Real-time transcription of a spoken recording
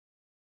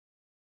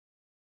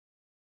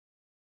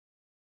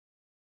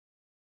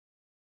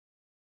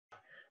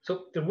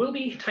So there will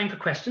be time for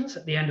questions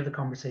at the end of the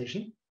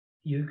conversation.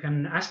 You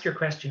can ask your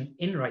question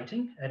in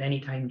writing at any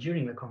time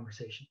during the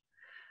conversation.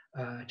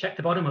 Check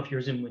the bottom of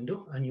your Zoom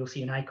window and you'll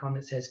see an icon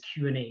that says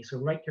Q&A. So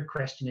write your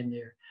question in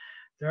there.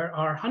 There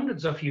are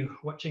hundreds of you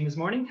watching this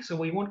morning, so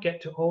we won't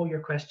get to all your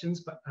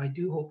questions, but I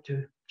do hope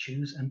to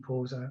choose and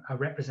pose a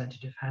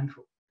representative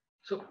handful.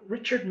 So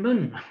Richard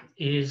Moon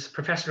is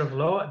Professor of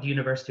Law at the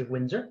University of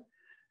Windsor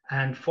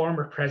and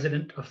former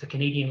president of the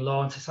Canadian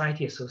Law and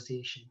Society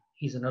Association.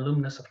 He's an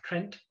alumnus of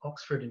Trent,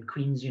 Oxford and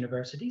Queen's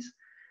Universities.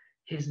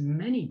 His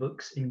many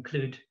books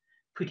include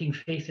Putting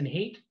Faith in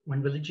Hate,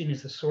 When Religion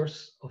is the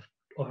Source of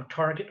or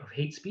Target of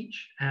Hate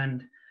Speech,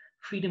 and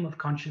Freedom of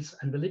Conscience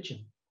and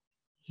Religion.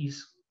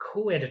 He's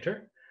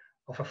co-editor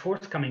of a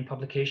forthcoming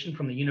publication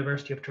from the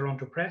University of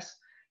Toronto Press,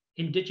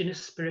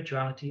 Indigenous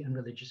Spirituality and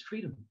Religious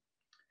Freedom.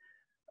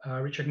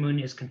 Richard Moon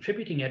is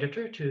contributing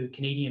editor to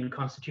Canadian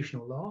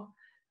Constitutional Law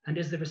and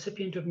is the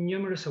recipient of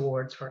numerous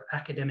awards for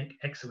academic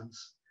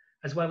excellence,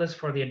 as well as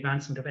for the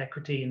advancement of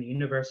equity in the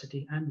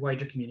university and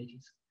wider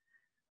communities.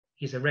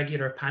 He's a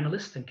regular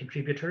panelist and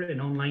contributor in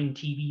online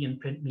TV and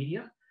print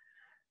media.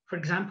 For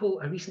example,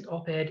 a recent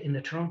op-ed in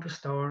the Toronto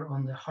Star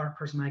on the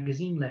Harper's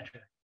Magazine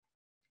letter.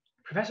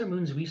 Professor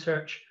Moon's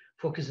research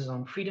focuses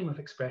on freedom of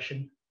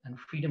expression and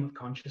freedom of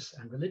conscience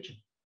and religion.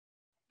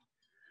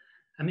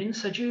 Amyn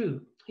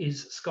Sajoo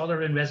is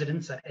scholar in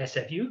residence at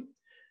SFU,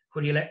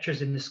 where he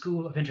lectures in the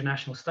School of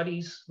International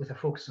Studies with a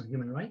focus on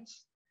human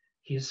rights.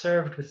 He has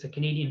served with the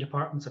Canadian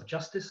Departments of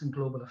Justice and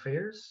Global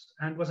Affairs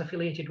and was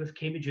affiliated with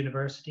Cambridge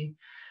University,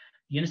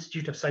 the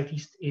Institute of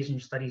Southeast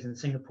Asian Studies in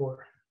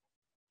Singapore,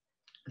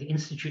 the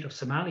Institute of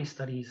Ismaili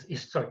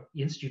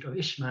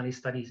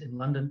Studies in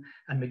London,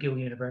 and McGill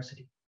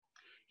University.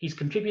 He's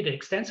contributed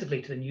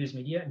extensively to the news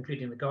media,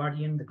 including The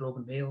Guardian, The Globe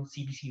and Mail,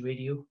 CBC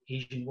Radio,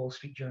 Asian Wall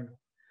Street Journal.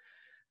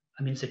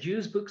 Amyn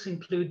Sajoo's books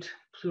include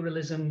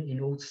Pluralism in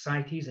Old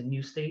Societies and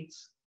New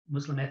States,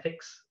 Muslim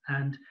Ethics,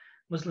 and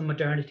Muslim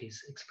Modernities,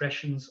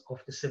 Expressions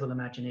of the Civil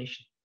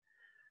Imagination.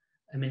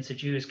 Amyn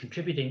Sajoo is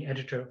contributing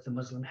editor of the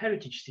Muslim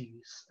Heritage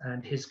series,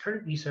 and his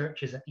current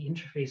research is at the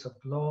interface of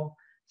law,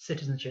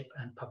 citizenship,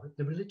 and public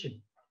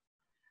religion.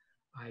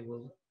 I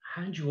will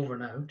hand you over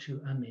now to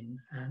Amyn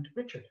and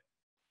Richard.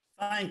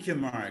 Thank you,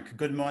 Mark.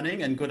 Good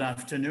morning and good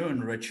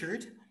afternoon,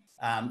 Richard.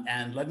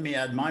 And let me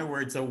add my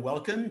words of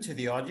welcome to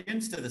the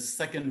audience to the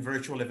second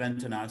virtual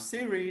event in our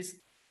series,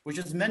 which,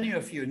 as many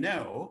of you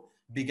know,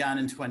 began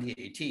in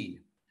 2018.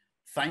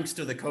 Thanks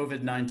to the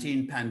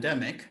COVID-19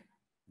 pandemic,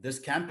 this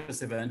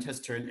campus event has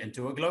turned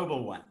into a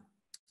global one,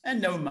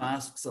 and no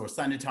masks or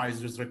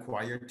sanitizers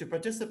required to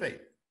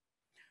participate.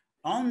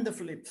 On the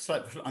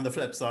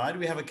flip side,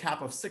 we have a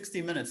cap of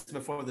 60 minutes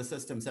before the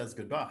system says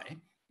goodbye,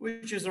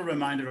 which is a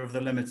reminder of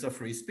the limits of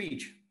free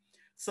speech.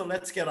 So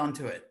let's get on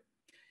to it.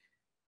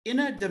 In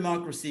a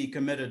democracy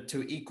committed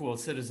to equal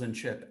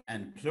citizenship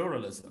and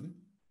pluralism,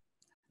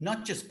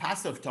 not just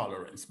passive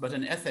tolerance, but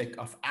an ethic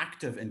of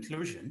active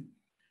inclusion,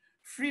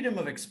 freedom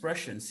of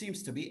expression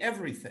seems to be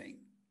everything.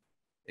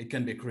 It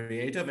can be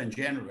creative and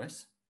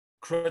generous,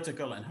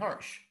 critical and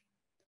harsh.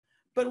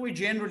 But we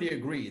generally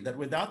agree that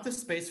without the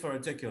space for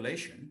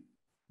articulation,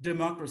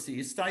 democracy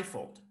is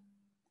stifled.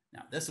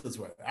 Now, this is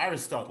where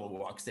Aristotle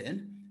walks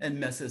in and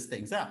messes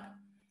things up,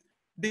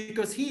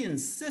 because he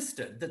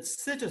insisted that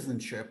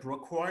citizenship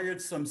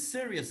required some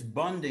serious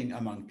bonding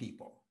among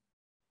people,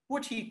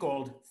 what he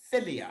called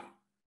philia.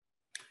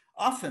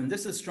 Often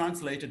this is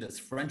translated as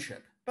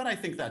friendship, but I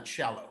think that's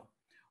shallow.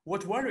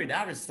 What worried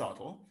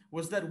Aristotle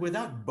was that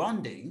without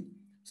bonding,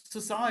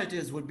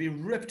 societies would be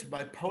ripped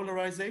by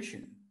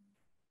polarization.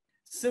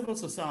 Civil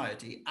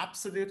society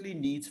absolutely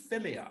needs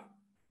philia,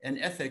 an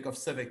ethic of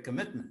civic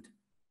commitment.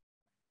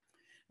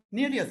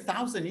 Nearly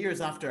 1,000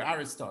 years after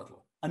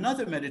Aristotle,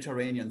 another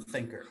Mediterranean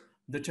thinker,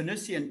 the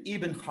Tunisian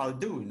Ibn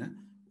Khaldun,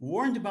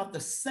 warned about the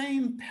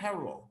same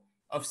peril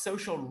of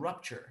social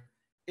rupture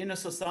in a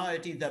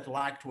society that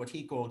lacked what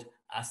he called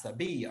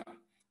asabiya,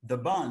 the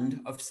bond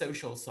of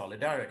social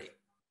solidarity.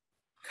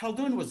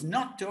 Khaldun was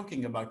not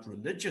talking about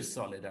religious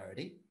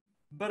solidarity,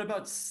 but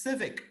about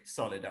civic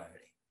solidarity.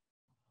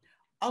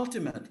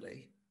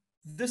 Ultimately,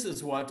 this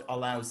is what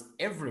allows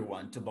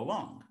everyone to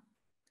belong,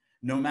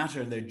 no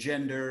matter their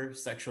gender,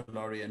 sexual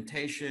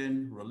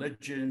orientation,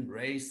 religion,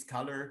 race,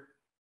 color.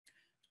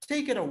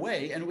 Take it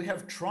away and we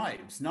have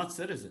tribes, not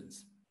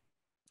citizens.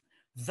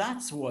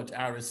 That's what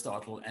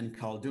Aristotle and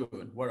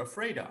Khaldun were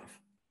afraid of,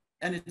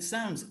 and it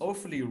sounds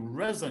awfully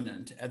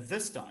resonant at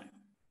this time.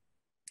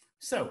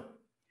 So,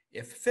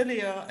 if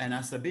philia and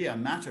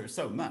asabiya matter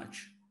so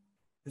much,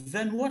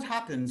 then what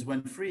happens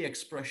when free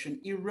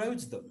expression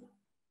erodes them?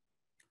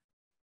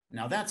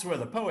 Now that's where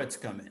the poets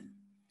come in,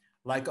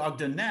 like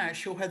Ogden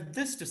Nash, who had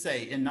this to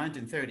say in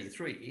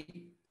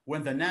 1933,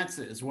 when the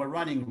Nazis were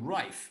running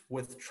rife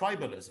with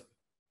tribalism.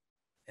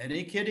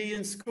 Any kiddie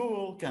in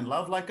school can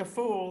love like a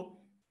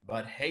fool,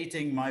 but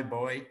hating my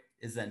boy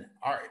is an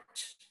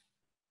art.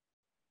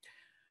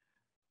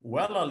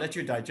 Well, I'll let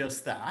you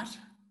digest that.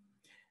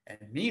 And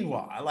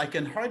meanwhile, I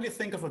can hardly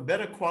think of a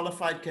better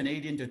qualified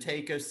Canadian to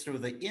take us through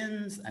the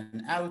ins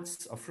and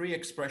outs of free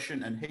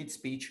expression and hate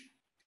speech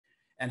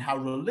and how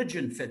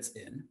religion fits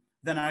in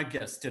than our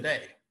guest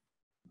today.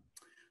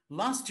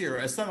 Last year,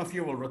 as some of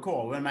you will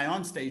recall, when my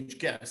onstage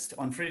guest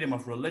on freedom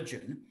of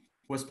religion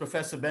was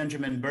Professor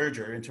Benjamin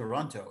Berger in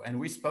Toronto, and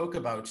we spoke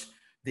about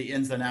the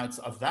ins and outs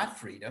of that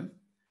freedom,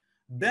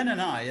 Ben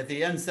and I at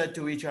the end said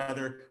to each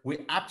other, we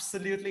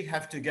absolutely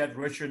have to get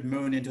Richard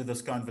Moon into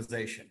this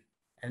conversation.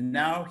 And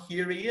now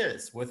here he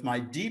is with my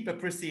deep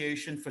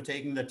appreciation for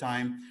taking the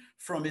time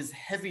from his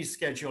heavy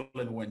schedule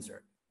in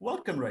Windsor.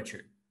 Welcome,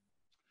 Richard.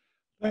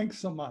 Thanks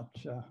so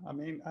much.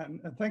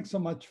 And thanks so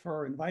much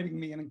for inviting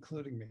me and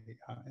including me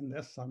in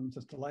this. I'm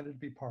just delighted to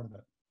be part of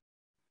it.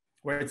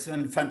 Well, it's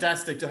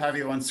fantastic to have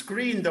you on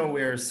screen, though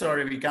we're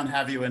sorry we can't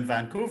have you in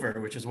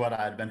Vancouver, which is what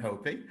I had been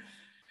hoping.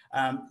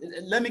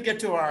 Let me get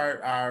to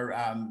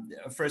our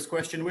first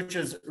question, which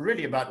is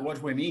really about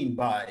what we mean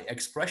by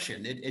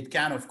expression. It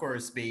can, of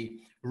course,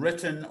 be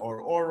written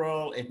or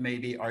oral. It may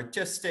be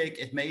artistic.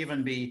 It may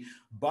even be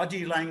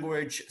body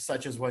language,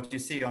 such as what you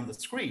see on the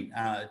screen,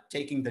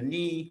 taking the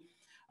knee,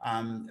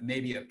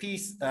 maybe a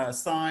peace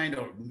sign,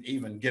 or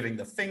even giving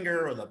the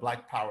finger or the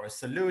Black Power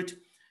salute.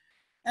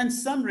 And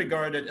some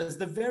regard it as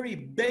the very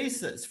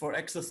basis for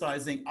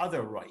exercising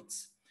other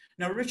rights.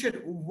 Now,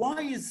 Richard,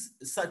 why is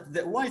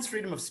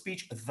freedom of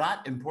speech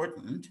that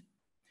important?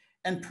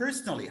 And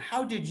personally,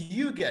 how did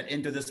you get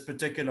into this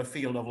particular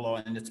field of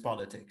law and its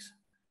politics?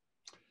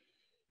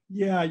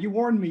 Yeah, you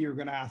warned me you're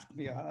going to ask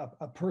me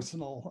a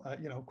personal,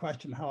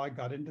 question how I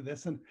got into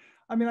this, and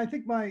I mean, I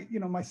think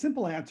my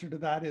simple answer to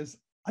that is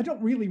I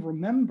don't really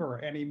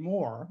remember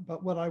anymore.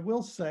 But what I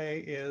will say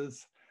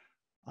is,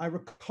 I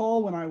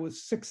recall when I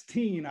was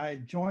 16, I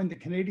joined the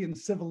Canadian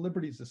Civil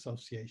Liberties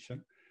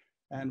Association.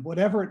 And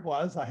whatever it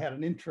was, I had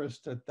an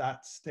interest at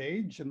that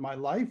stage in my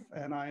life.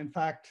 And I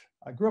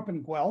grew up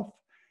in Guelph,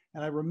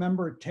 and I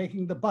remember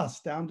taking the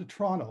bus down to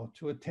Toronto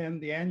to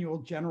attend the annual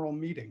general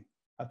meeting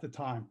at the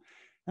time.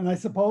 And I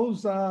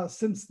suppose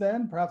since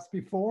then, perhaps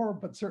before,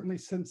 but certainly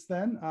since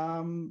then,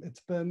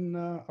 it's been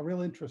a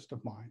real interest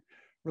of mine.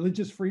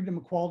 Religious freedom,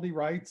 equality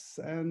rights,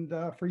 and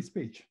free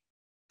speech.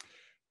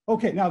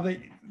 Okay, now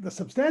the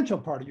substantial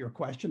part of your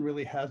question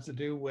really has to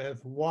do with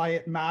why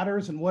it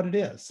matters and what it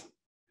is.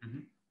 Mm-hmm.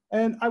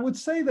 And I would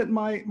say that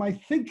my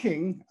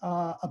thinking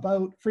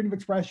about freedom of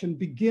expression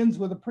begins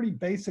with a pretty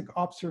basic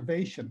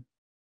observation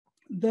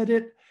that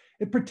it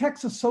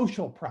protects a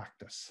social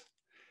practice.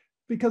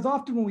 Because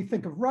often when we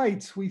think of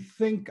rights, we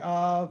think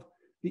of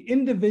the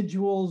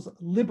individual's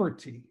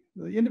liberty,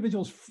 the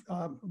individual's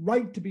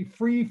right to be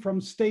free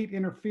from state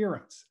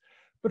interference.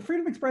 But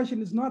freedom of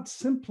expression is not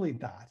simply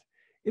that.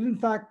 It in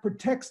fact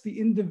protects the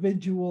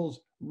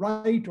individual's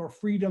right or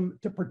freedom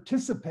to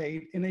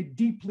participate in a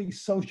deeply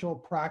social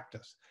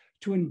practice,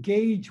 to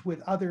engage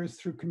with others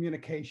through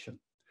communication.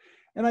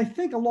 And I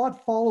think a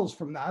lot follows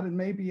from that, and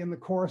maybe in the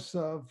course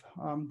of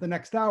the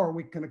next hour,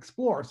 we can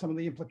explore some of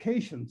the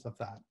implications of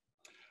that.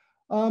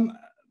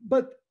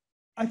 But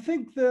I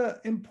think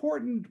the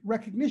important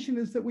recognition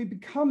is that we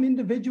become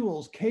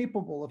individuals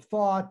capable of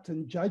thought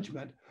and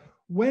judgment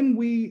when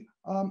we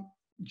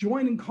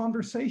join in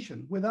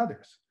conversation with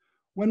others,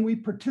 when we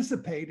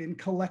participate in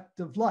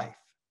collective life.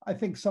 I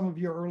think some of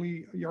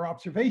your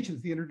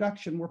observations, the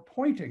introduction, were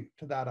pointing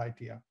to that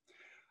idea.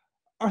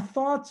 Our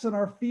thoughts and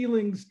our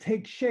feelings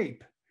take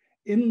shape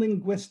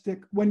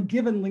when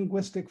given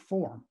linguistic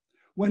form,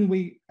 when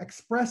we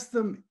express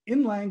them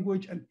in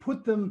language and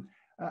put them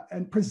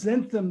and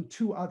present them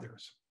to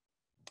others.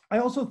 I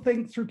also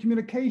think through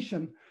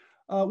communication,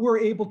 we're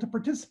able to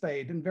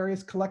participate in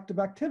various collective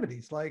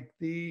activities like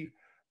the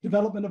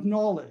development of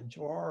knowledge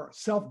or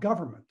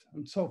self-government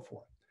and so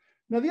forth.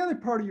 Now, the other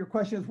part of your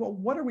question is, well,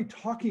 what are we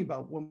talking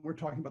about when we're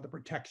talking about the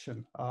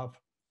protection of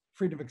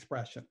freedom of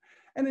expression?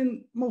 And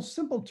in most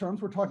simple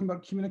terms, we're talking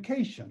about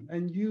communication.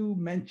 And you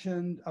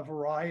mentioned a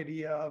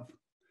variety of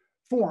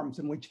forms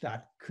in which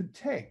that could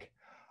take.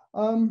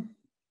 And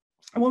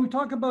when we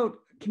talk about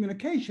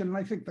communication, and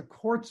I think the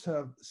courts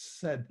have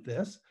said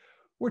this,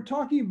 we're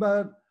talking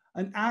about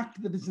an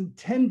act that is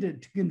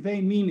intended to convey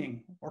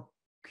meaning or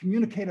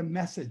communicate a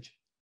message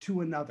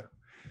to another.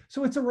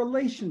 So it's a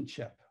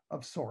relationship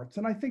of sorts,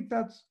 and I think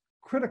that's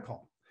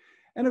critical.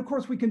 And of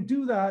course, we can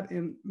do that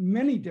in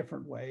many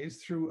different ways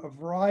through a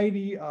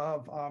variety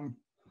of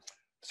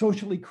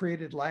socially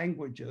created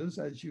languages,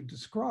 as you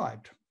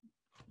described.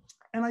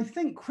 And I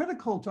think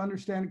critical to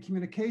understand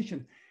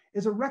communication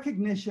is a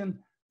recognition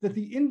that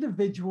the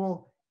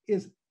individual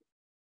is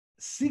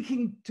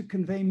seeking to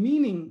convey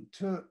meaning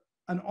to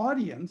an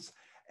audience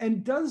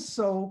and does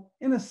so,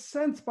 in a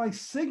sense, by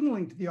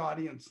signaling to the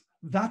audience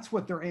that's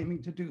what they're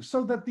aiming to do,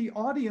 so that the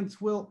audience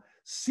will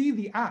see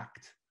the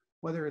act,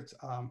 whether it's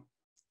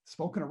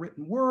spoken or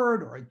written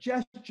word or a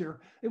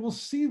gesture, it will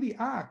see the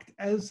act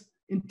as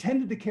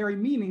intended to carry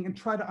meaning and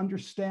try to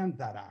understand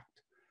that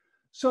act.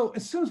 So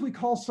as soon as we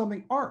call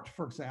something art,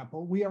 for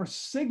example, we are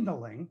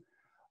signaling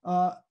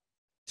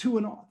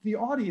to the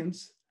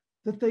audience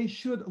that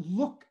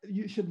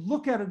you should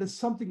look at it as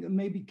something that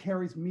maybe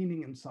carries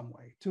meaning in some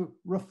way, to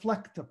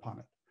reflect upon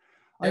it.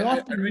 I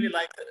really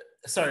like that.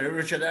 Sorry,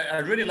 Richard, I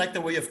really like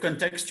the way you've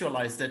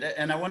contextualized it.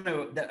 And I want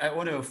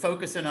to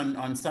focus in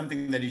on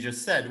something that you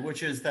just said,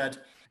 which is that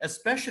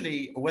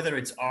especially whether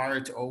it's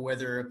art or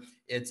whether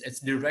it's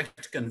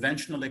direct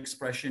conventional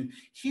expression,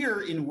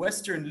 here in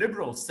Western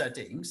liberal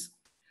settings,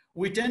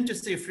 we tend to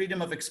see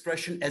freedom of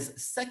expression as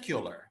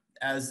secular,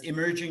 as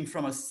emerging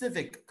from a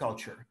civic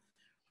culture,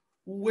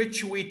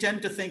 which we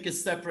tend to think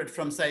is separate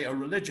from, say, a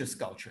religious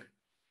culture.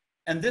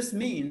 And this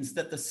means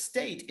that the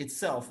state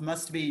itself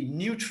must be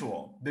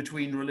neutral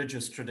between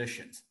religious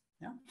traditions.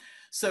 Yeah?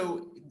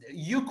 So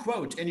you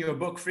quote in your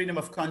book, Freedom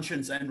of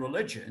Conscience and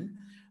Religion,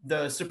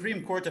 the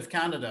Supreme Court of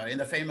Canada in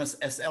the famous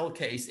SL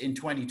case in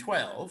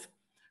 2012,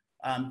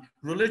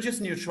 religious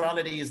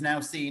neutrality is now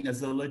seen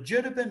as a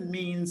legitimate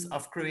means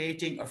of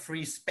creating a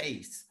free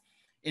space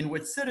in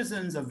which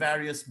citizens of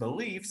various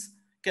beliefs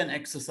can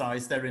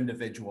exercise their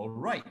individual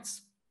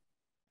rights.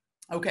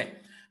 Okay.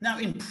 Now,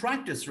 in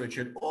practice,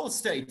 Richard, all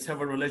states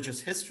have a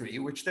religious history,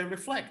 which they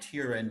reflect.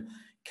 Here in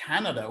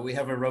Canada, we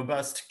have a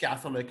robust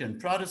Catholic and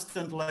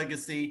Protestant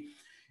legacy.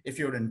 If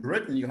you're in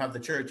Britain, you have the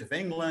Church of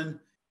England.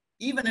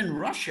 Even in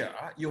Russia,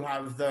 you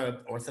have the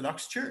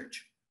Orthodox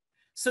Church.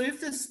 So if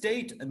the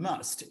state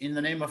must, in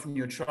the name of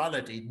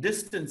neutrality,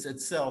 distance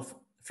itself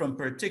from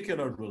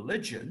particular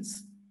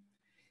religions,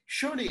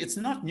 surely it's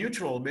not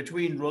neutral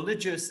between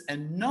religious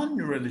and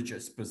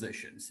non-religious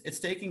positions. It's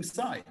taking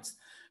sides.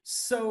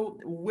 So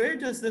where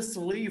does this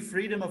leave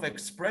freedom of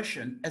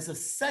expression as a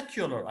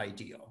secular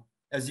ideal,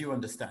 as you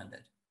understand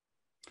it?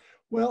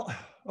 Well,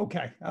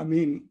 okay. I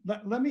mean,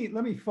 let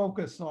me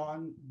focus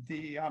on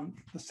the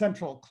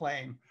central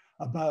claim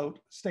about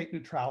state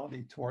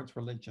neutrality towards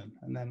religion,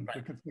 and then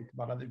we can think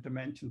about other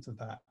dimensions of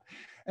that.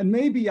 And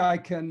maybe I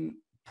can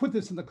put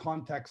this in the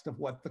context of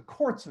what the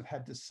courts have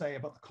had to say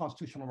about the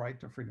constitutional right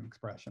to freedom of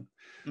expression.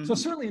 Mm-hmm. So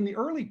certainly in the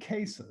early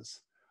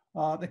cases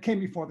that came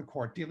before the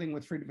court dealing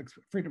with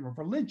freedom of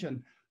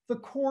religion, the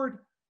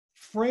court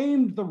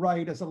framed the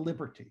right as a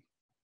liberty.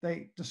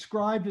 They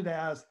described it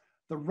as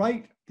the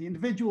right, the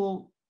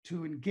individual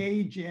to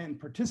engage in,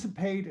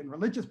 participate in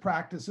religious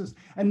practices,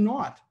 and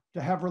not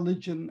to have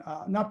religion,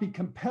 not be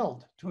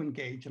compelled to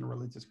engage in a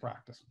religious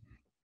practice.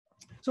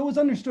 So it was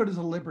understood as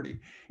a liberty.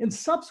 In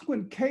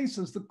subsequent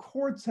cases, the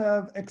courts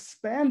have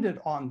expanded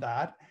on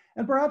that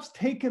and perhaps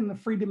taken the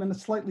freedom in a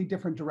slightly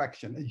different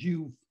direction, as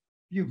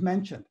you've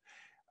mentioned.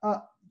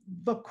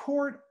 The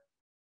court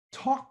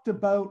talked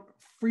about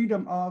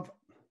freedom of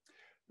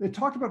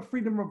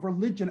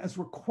religion as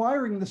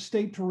requiring the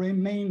state to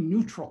remain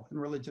neutral in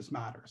religious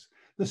matters.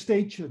 The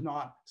state should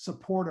not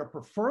support or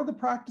prefer the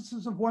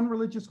practices of one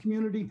religious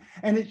community,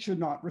 and it should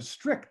not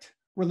restrict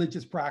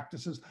religious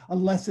practices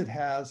unless it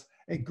has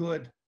a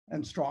good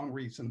and strong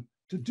reason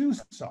to do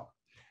so.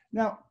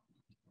 Now,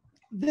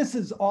 this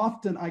is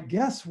often, I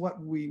guess,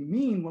 what we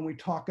mean when we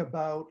talk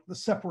about the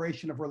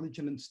separation of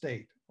religion and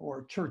state,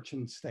 or church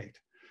and state,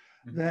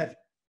 that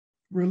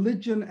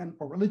religion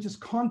or religious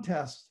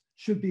contests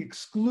should be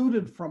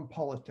excluded from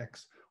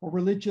politics, or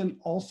religion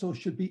also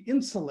should be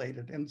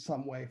insulated in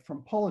some way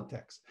from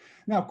politics.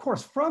 Now, of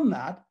course, from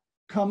that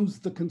comes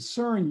the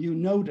concern you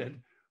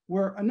noted,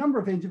 where a number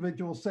of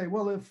individuals say,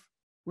 well, if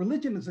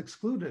religion is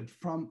excluded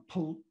from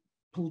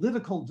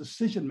political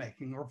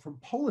decision-making or from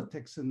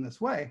politics in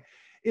this way,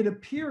 it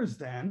appears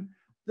then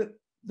that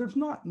there's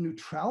not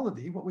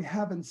neutrality. What we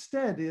have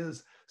instead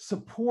is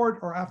support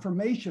or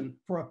affirmation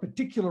for a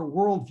particular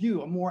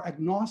worldview, a more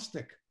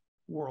agnostic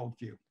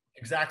worldview.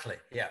 Exactly,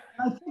 yeah.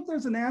 I think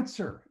there's an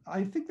answer.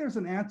 I think there's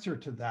an answer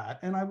to that.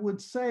 And I would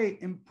say,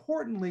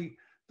 importantly,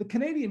 the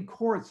Canadian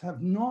courts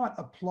have not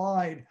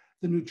applied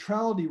the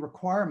neutrality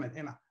requirement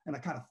in a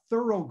kind of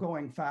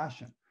thoroughgoing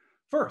fashion.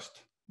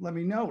 First, let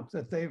me note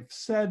that they've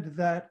said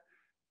that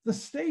the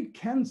state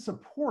can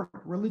support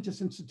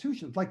religious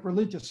institutions like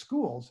religious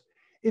schools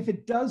if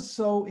it does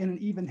so in an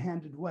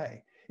even-handed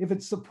way, if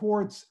it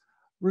supports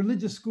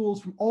religious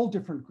schools from all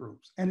different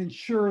groups and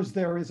ensures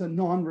there is a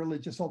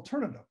non-religious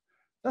alternative.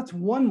 That's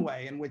one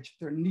way in which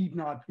there need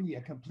not be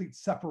a complete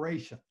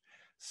separation.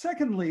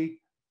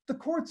 Secondly, the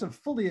courts have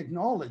fully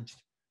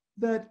acknowledged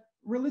that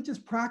religious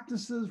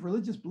practices,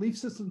 religious belief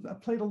systems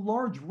have played a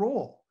large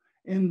role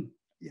in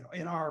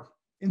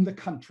the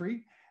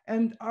country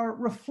and are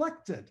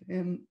reflected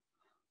in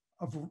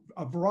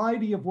a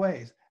variety of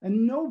ways.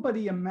 And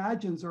nobody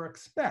imagines or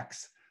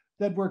expects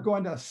that we're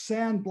going to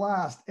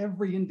sandblast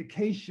every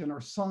indication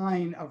or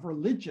sign of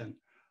religion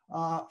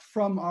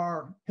from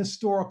our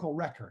historical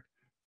record.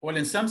 Well,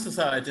 in some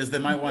societies, they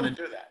might want to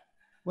do that.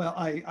 Well,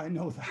 I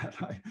know that.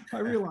 I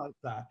realize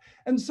that.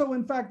 And so,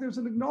 in fact, there's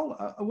a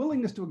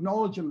willingness to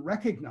acknowledge and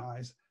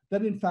recognize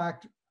that, in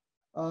fact,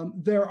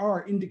 there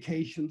are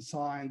indication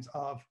signs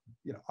of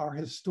our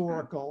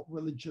historical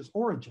religious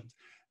origins.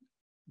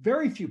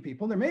 Very few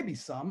people, there may be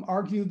some,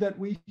 argue that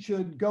we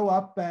should go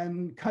up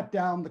and cut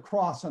down the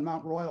cross on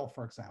Mount Royal,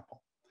 for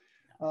example,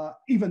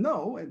 even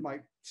though it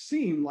might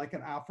seem like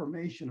an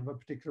affirmation of a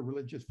particular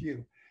religious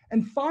view.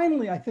 And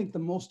finally, I think the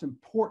most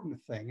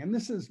important thing, and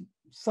this is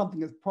something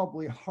that's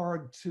probably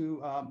hard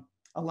to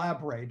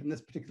elaborate in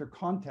this particular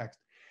context,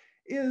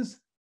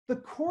 is the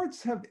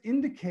courts have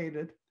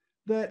indicated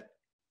that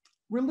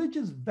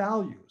religious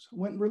values,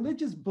 when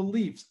religious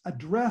beliefs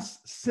address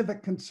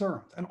civic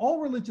concerns, and all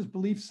religious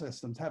belief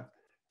systems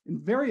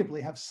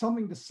invariably have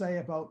something to say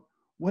about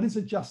what is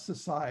a just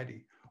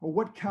society, or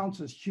what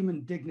counts as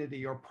human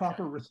dignity or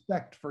proper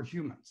respect for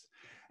humans.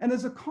 And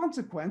as a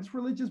consequence,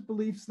 religious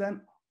beliefs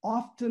then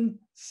often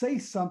say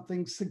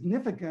something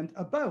significant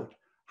about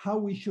how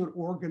we should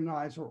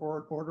organize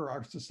or order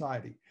our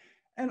society.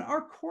 And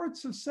our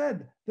courts have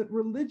said that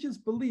religious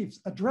beliefs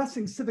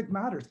addressing civic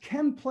matters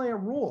can play a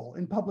role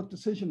in public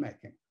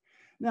decision-making.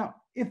 Now,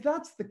 if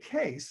that's the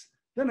case,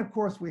 then of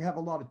course we have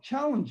a lot of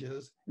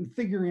challenges in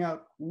figuring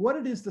out what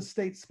it is the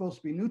state's supposed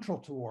to be neutral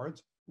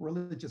towards,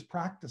 religious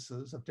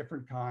practices of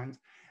different kinds,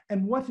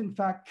 and what in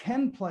fact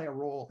can play a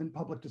role in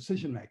public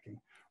decision-making.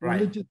 Right.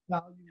 Religious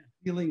values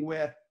dealing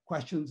with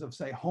questions of,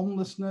 say,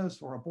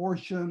 homelessness or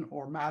abortion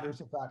or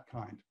matters of that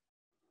kind.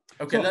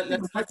 Okay, So,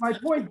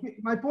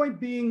 my point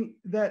being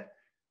that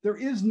there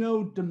is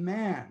no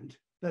demand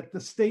that the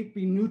state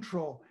be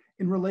neutral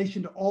in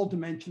relation to all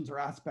dimensions or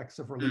aspects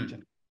of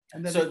religion.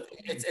 And so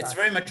it's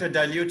very much a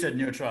diluted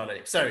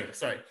neutrality. Sorry.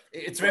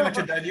 It's very much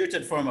a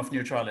diluted form of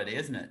neutrality,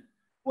 isn't it?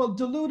 Well,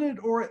 diluted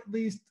or at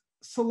least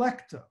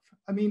selective.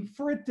 I mean,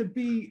 for it to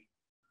be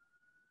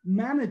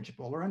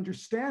manageable or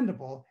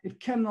understandable, it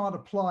cannot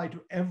apply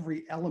to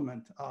every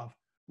element of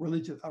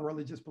a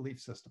religious belief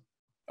system.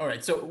 All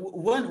right, so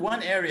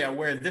one area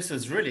where this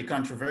is really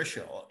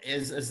controversial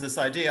is this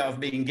idea of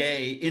being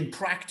gay in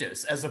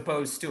practice, as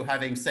opposed to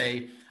having,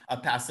 say, a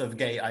passive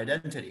gay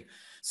identity.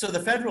 So the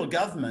federal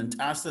government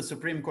asked the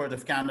Supreme Court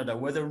of Canada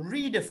whether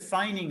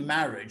redefining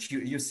marriage,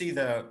 you see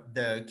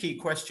the key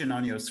question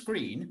on your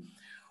screen,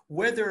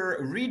 whether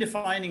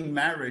redefining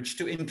marriage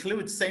to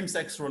include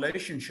same-sex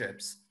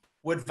relationships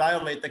would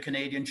violate the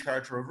Canadian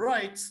Charter of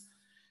Rights,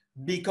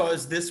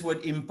 because this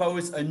would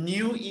impose a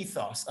new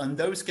ethos on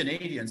those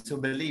Canadians who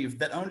believe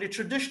that only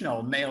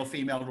traditional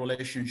male-female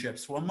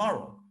relationships were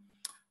moral.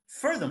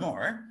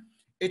 Furthermore,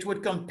 it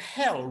would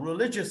compel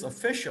religious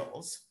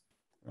officials,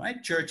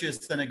 right,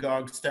 churches,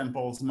 synagogues,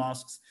 temples,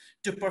 mosques,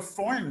 to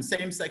perform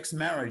same-sex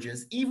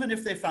marriages, even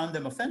if they found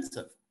them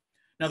offensive.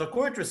 Now, the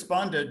court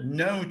responded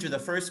no to the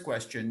first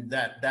question,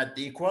 that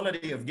the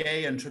equality of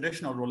gay and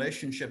traditional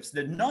relationships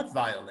did not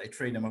violate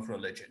freedom of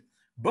religion,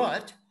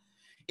 but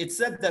it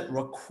said that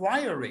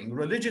requiring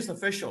religious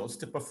officials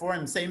to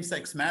perform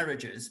same-sex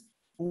marriages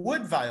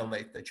would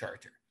violate the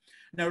charter.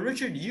 Now,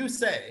 Richard, you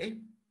say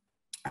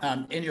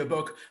in your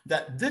book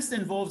that this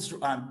involves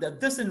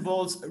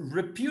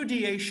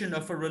repudiation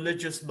of a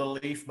religious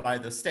belief by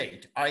the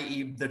state,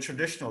 i.e., the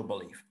traditional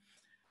belief.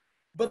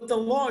 But the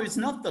law is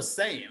not the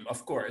same,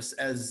 of course,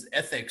 as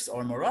ethics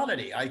or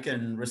morality. I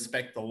can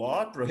respect the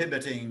law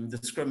prohibiting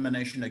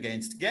discrimination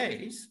against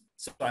gays,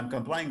 so I'm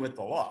complying with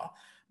the law,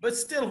 but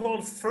still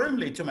hold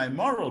firmly to my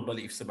moral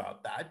beliefs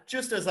about that,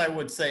 just as I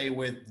would say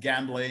with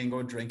gambling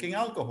or drinking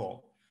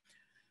alcohol.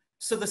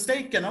 So the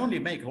state can only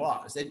make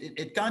laws.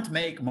 It can't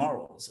make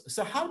morals.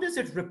 So how does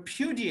it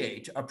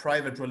repudiate a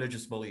private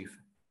religious belief?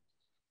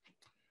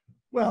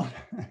 Well,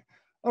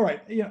 all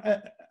right. You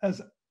know,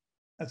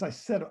 as I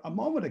said a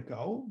moment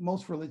ago,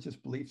 most religious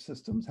belief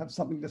systems have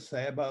something to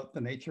say about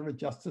the nature of a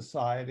just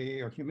society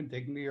or human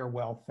dignity or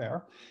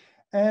welfare,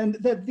 and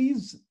that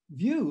these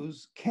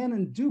views can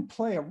and do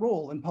play a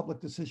role in public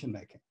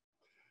decision-making.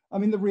 I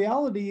mean, the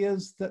reality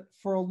is that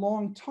for a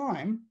long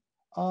time,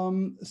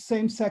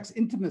 same-sex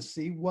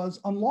intimacy was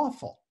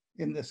unlawful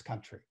in this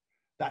country.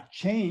 That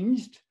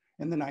changed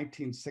in the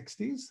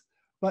 1960s,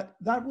 but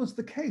that was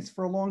the case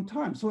for a long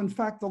time. So in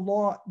fact, the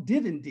law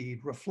did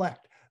indeed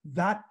reflect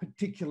that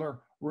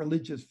particular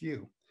religious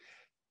view.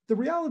 The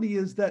reality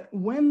is that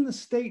when the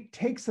state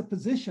takes a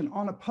position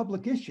on a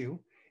public issue,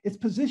 its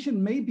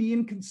position may be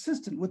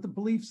inconsistent with the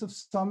beliefs of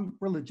some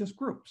religious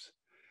groups.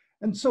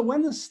 And so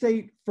when the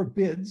state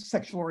forbids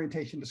sexual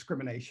orientation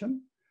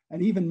discrimination,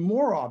 and even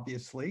more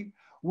obviously,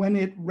 when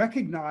it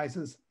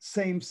recognizes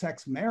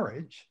same-sex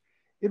marriage,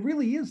 it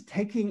really is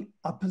taking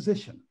a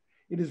position.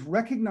 It is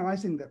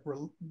recognizing that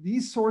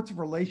these sorts of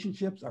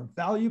relationships are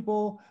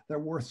valuable, they're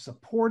worth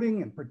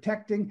supporting and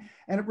protecting,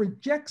 and it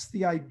rejects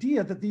the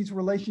idea that these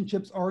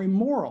relationships are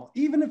immoral.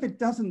 Even if it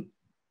doesn't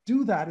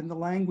do that in the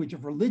language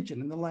of religion,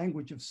 in the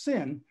language of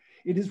sin,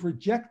 it is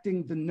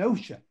rejecting the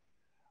notion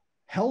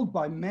held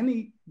by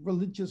many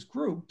religious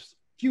groups,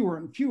 fewer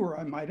and fewer,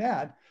 I might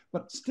add,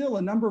 but still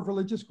a number of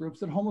religious groups,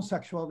 that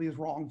homosexuality is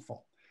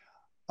wrongful.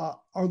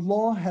 Our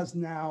law has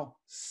now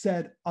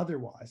said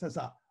otherwise. As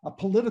a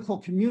political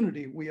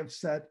community, we have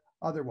said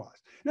otherwise.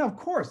 Now, of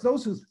course,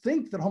 those who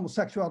think that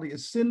homosexuality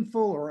is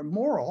sinful or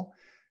immoral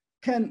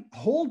can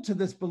hold to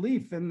this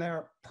belief in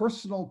their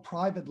personal,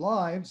 private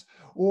lives,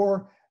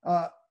 or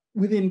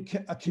within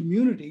a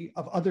community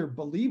of other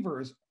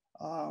believers,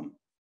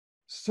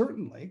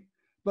 certainly.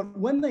 But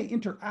when they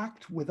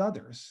interact with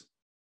others,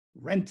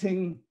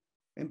 renting,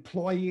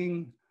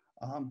 employing,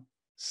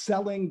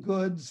 selling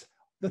goods,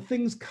 the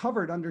things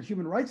covered under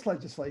human rights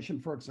legislation,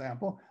 for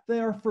example, they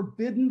are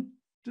forbidden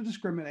to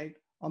discriminate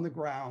on the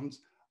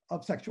grounds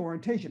of sexual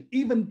orientation,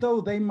 even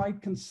though they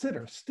might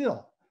consider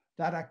still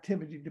that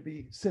activity to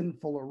be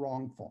sinful or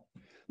wrongful.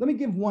 Let me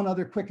give one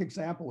other quick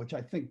example, which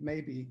I think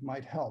maybe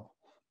might help.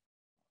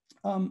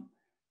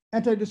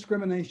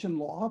 Anti-discrimination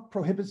law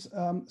prohibits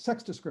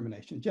sex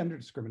discrimination, gender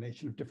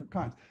discrimination of different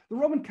kinds. The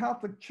Roman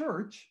Catholic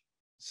Church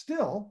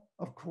still,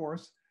 of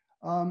course,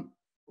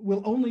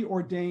 will only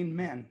ordain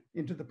men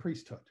into the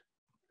priesthood.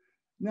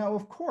 Now,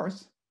 of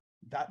course,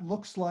 that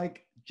looks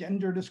like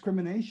gender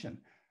discrimination.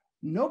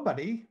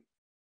 Nobody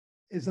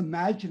is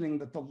imagining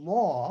that the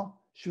law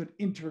should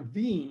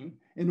intervene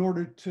in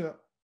order to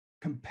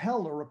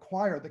compel or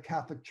require the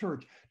Catholic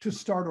Church to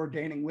start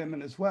ordaining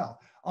women as well.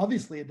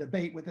 Obviously, a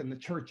debate within the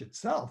church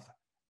itself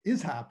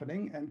is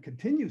happening and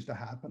continues to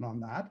happen on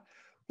that.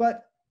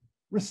 But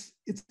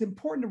it's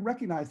important to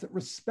recognize that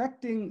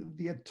respecting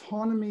the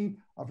autonomy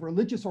of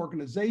religious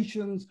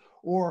organizations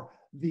or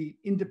the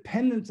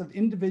independence of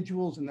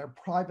individuals in their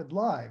private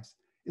lives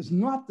is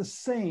not the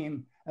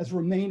same as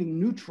remaining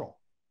neutral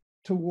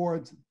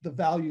towards the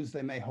values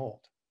they may hold.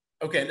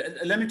 Okay,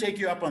 let me take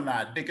you up on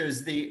that,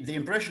 because the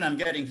impression I'm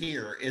getting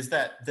here is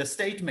that the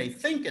state may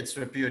think it's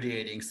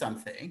repudiating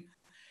something,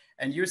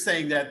 and you're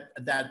saying that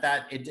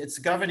it's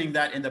governing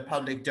that in the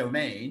public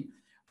domain,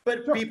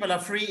 but sure, people are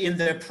free in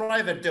their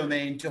private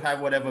domain to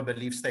have whatever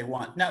beliefs they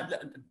want. Now,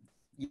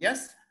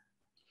 yes?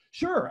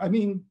 Sure. I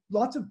mean,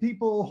 lots of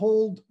people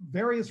hold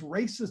various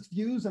racist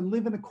views and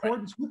live in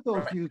accordance with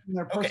those views in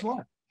their personal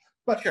life.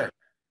 But sure,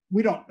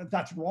 we don't,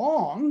 that's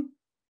wrong,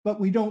 but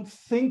we don't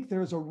think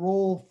there's a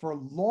role for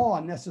law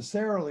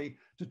necessarily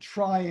to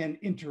try and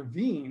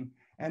intervene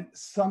and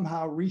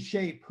somehow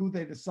reshape who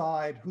they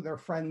decide, who their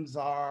friends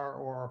are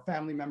or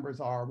family members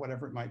are,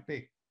 whatever it might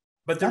be.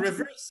 But the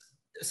reverse,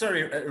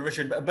 sorry,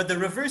 Richard, but the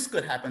reverse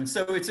could happen.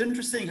 So it's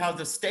interesting how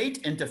the state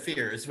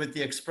interferes with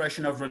the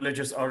expression of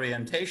religious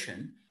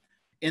orientation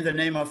in the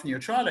name of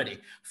neutrality.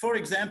 For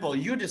example,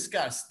 you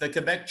discussed the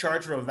Quebec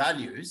Charter of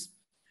Values,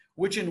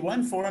 which in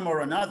one form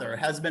or another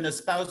has been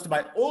espoused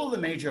by all the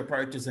major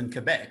parties in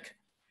Quebec.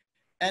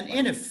 And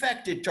in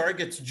effect, it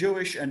targets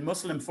Jewish and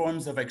Muslim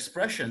forms of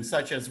expression,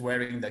 such as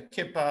wearing the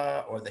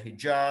kippah or the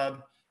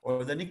hijab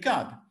or the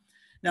niqab.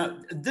 Now,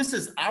 this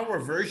is our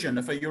version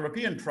of a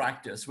European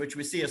practice, which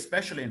we see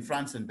especially in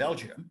France and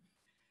Belgium.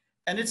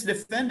 And it's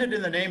defended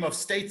in the name of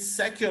state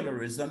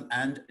secularism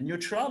and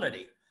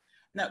neutrality.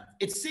 Now,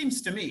 it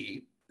seems to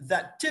me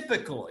that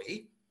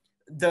typically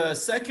the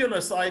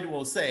secular side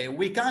will say,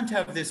 we can't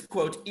have this,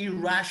 quote,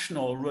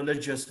 irrational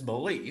religious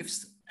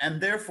beliefs, and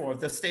therefore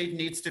the state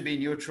needs to be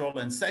neutral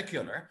and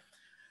secular.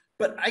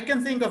 But I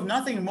can think of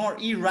nothing more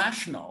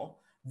irrational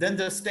than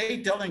the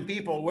state telling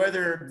people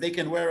whether they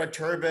can wear a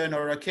turban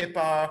or a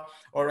kippah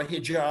or a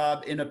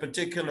hijab in a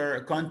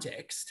particular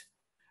context.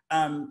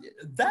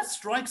 That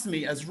strikes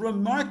me as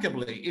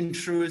remarkably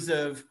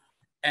intrusive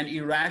and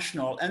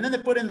irrational. And then they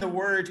put in the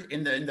word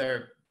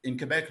in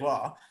Quebec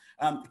law,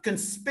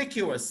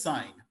 conspicuous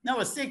sign. Now,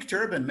 a Sikh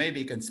turban may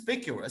be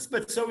conspicuous,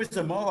 but so is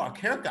a Mohawk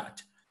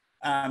haircut.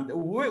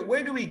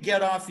 Where do we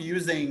get off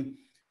using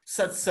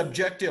such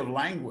subjective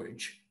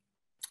language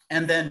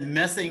and then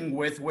messing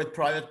with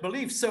private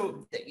beliefs?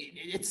 So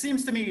it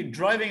seems to me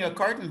driving a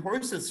cart and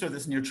horses through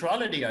this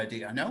neutrality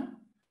idea, no?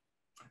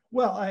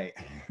 Well,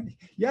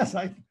 yes,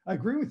 I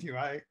agree with you.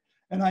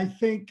 And I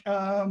think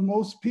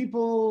most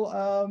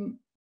people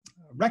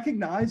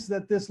recognize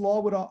that this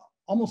law would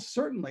almost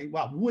certainly,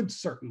 would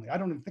certainly, I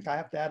don't even think I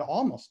have to add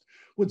almost,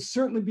 would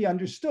certainly be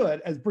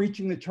understood as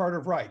breaching the Charter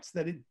of Rights,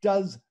 that it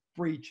does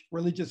breach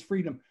religious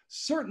freedom,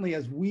 certainly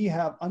as we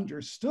have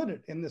understood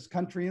it in this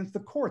country and as the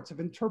courts have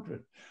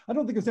interpreted. I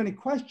don't think there's any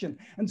question.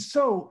 And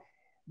so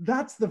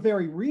that's the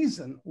very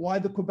reason why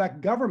the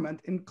Quebec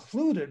government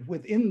included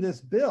within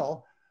this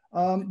bill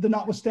the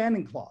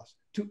notwithstanding clause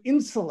to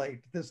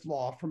insulate this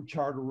law from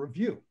charter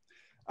review.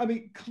 I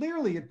mean,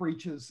 clearly it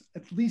breaches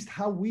at least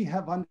how we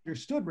have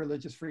understood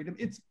religious freedom.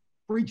 It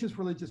breaches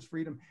religious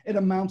freedom. It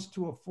amounts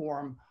to a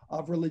form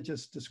of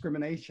religious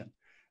discrimination.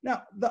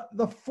 Now,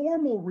 the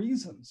formal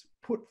reasons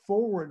put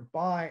forward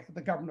by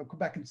the government of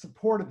Quebec in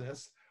support of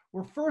this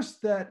were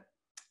first that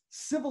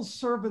civil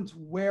servants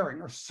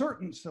wearing, or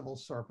certain civil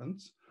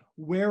servants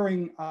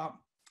wearing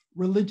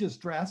religious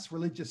dress,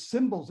 religious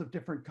symbols of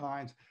different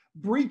kinds,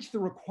 breach the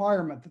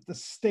requirement that the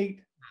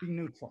state be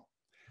neutral.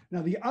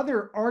 Now, the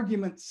other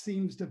argument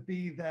seems to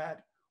be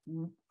that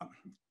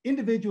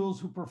individuals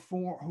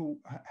who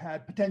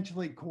had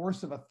potentially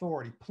coercive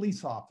authority,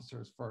 police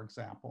officers, for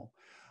example,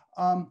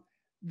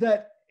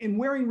 that in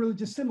wearing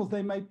religious symbols,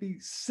 they might be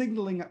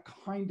signaling a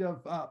kind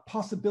of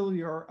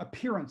possibility or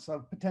appearance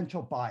of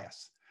potential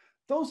bias.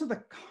 Those are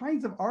the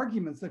kinds of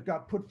arguments that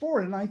got put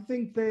forward. And I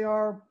think they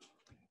are,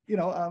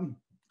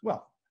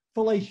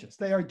 fallacious.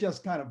 They are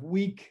just kind of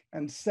weak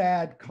and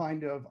sad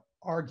kind of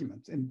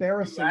arguments,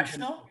 embarrassing.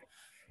 Irrational?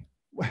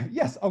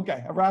 Yes,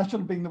 okay,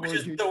 irrational being the word.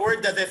 Which is the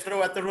word that they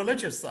throw at the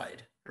religious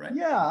side, right?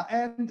 Yeah,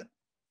 and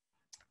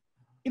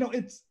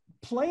it's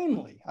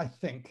plainly, I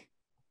think,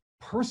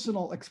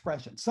 personal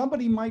expression.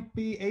 Somebody might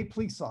be a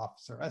police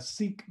officer, a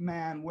Sikh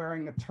man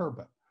wearing a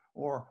turban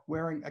or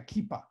wearing a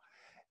kippah.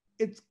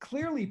 It's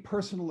clearly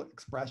personal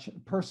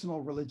expression,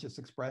 personal religious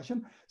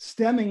expression,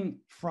 stemming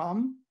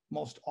from,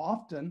 most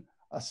often,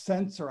 a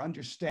sense or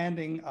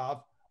understanding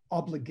of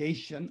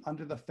obligation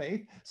under the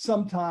faith,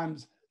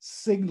 sometimes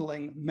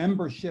signaling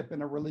membership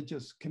in a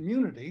religious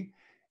community.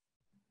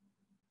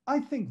 I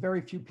think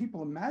very few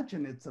people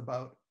imagine it's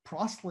about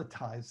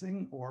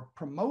proselytizing or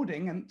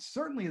promoting, and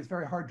certainly it's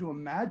very hard to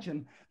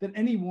imagine that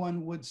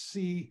anyone would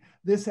see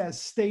this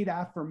as state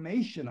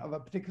affirmation of a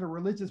particular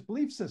religious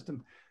belief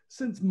system,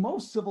 since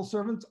most civil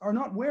servants are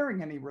not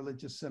wearing any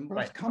religious symbols,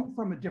 Right. come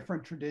from a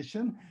different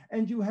tradition,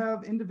 and you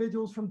have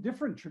individuals from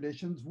different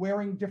traditions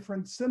wearing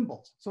different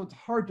symbols. So it's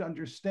hard to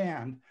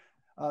understand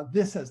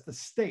this as the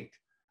state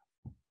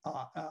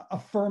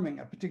affirming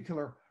a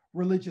particular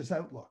religious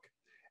outlook.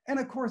 And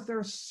of course, there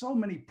are so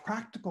many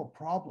practical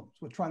problems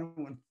with trying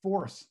to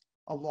enforce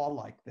a law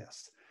like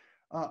this.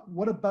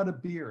 What about a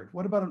beard?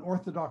 What about an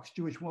Orthodox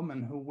Jewish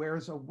woman who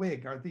wears a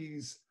wig? Are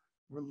these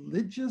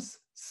religious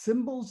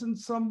symbols in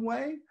some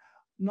way?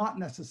 Not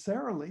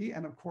necessarily.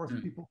 And of course,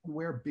 people can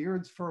wear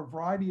beards for a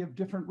variety of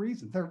different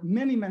reasons. There are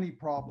many, many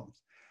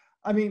problems.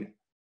 I mean,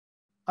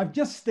 I've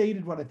just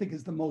stated what I think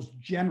is the most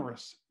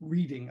generous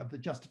reading of the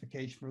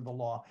justification for the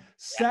law.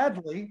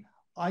 Sadly,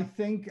 I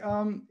think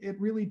it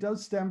really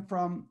does stem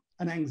from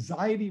an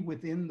anxiety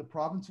within the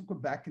province of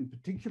Quebec in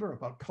particular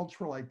about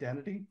cultural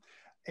identity,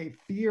 a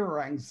fear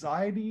or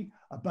anxiety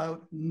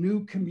about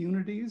new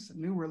communities,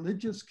 new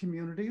religious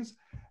communities.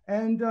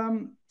 And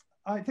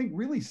I think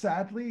really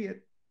sadly,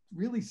 it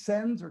really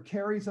sends or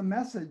carries a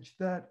message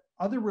that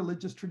other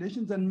religious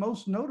traditions, and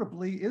most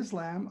notably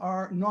Islam,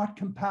 are not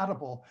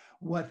compatible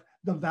with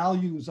the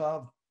values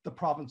of the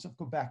province of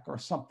Quebec or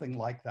something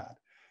like that.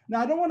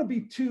 Now, I don't want to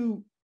be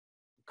too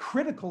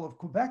critical of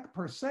Quebec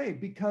per se,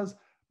 because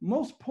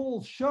most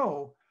polls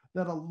show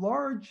that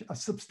a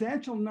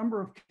substantial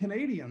number of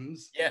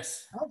Canadians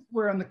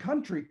elsewhere in the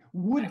country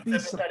would be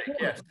supportive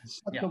of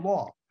such a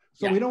law.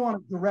 So we don't want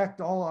to direct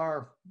all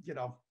our,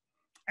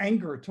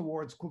 anger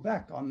towards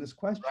Quebec on this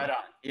question. Right on.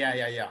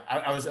 Yeah.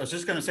 I was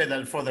just going to say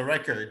that for the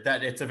record,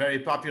 that it's a very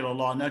popular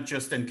law, not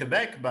just in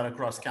Quebec, but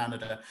across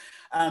Canada.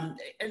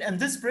 And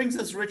this brings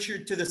us,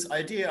 Richard, to this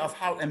idea of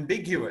how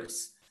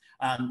ambiguous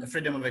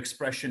freedom of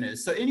expression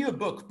is. So in your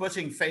book,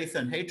 Putting Faith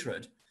and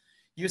Hatred,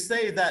 you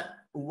say that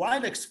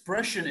while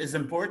expression is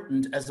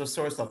important as a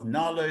source of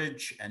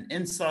knowledge and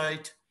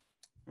insight,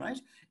 right,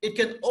 it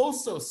can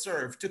also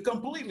serve to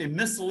completely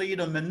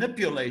mislead or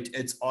manipulate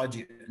its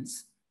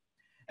audience.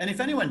 And if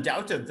anyone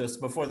doubted this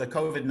before the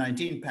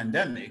COVID-19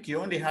 pandemic, you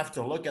only have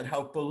to look at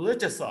how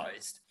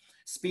politicized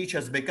speech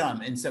has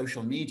become in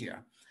social media.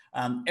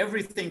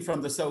 Everything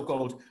from the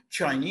so-called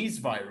Chinese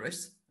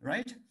virus,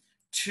 right,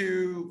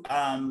 to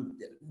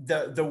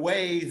the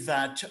way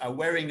that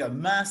wearing a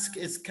mask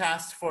is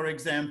cast, for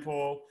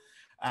example,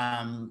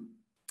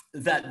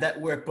 that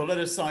we're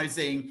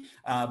politicizing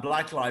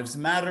Black Lives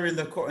Matter in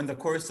the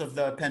course of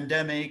the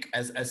pandemic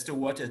as to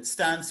what it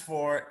stands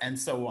for, and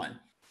so on.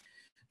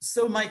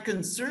 So my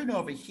concern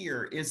over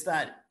here is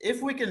that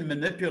if we can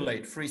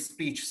manipulate free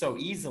speech so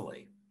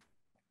easily,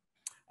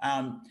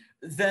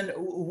 then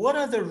what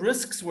are the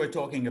risks we're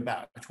talking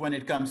about when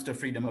it comes to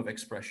freedom of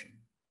expression?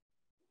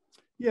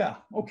 Yeah,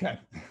 okay.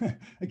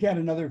 Again,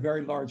 another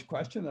very large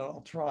question that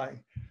I'll try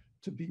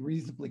to be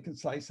reasonably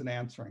concise in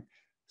answering.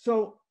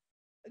 So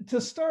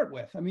to start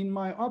with, I mean,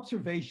 my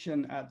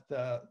observation at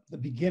the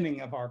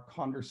beginning of our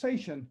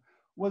conversation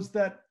was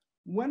that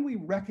when we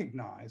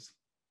recognize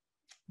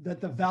that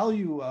the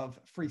value of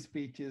free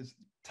speech is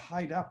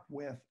tied up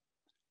with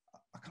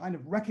a kind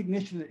of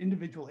recognition that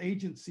individual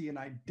agency and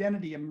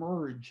identity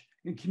emerge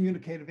in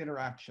communicative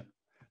interaction.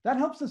 That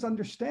helps us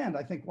understand,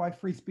 I think, why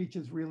free speech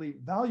is really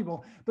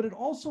valuable, but it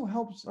also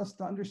helps us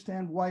to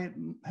understand why it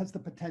has the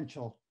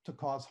potential to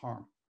cause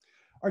harm.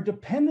 Our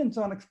dependence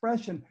on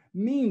expression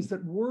means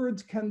that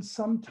words can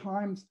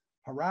sometimes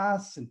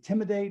harass,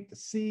 intimidate,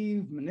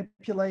 deceive,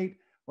 manipulate,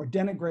 or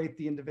denigrate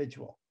the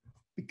individual.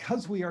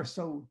 Because we are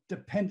so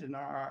dependent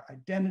on our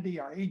identity,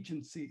 our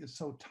agency is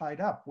so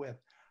tied up with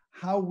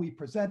how we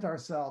present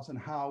ourselves and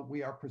how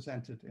we are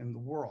presented in the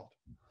world.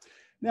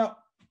 Now,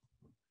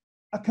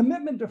 a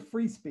commitment to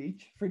free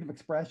speech, freedom of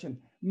expression,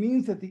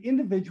 means that the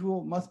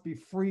individual must be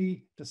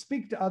free to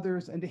speak to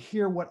others and to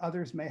hear what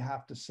others may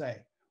have to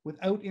say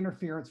without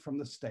interference from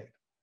the state.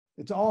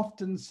 It's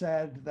often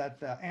said that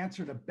the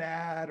answer to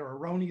bad or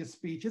erroneous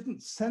speech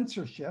isn't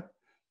censorship,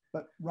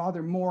 but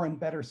rather more and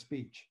better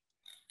speech.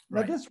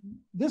 Now,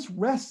 this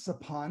rests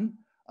upon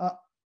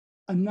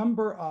a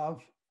number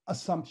of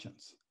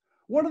assumptions.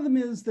 One of them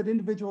is that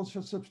individuals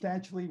are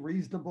substantially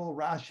reasonable,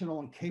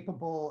 rational, and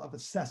capable of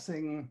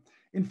assessing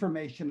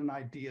information and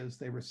ideas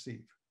they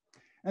receive.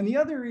 And the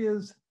other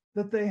is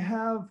that they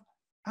have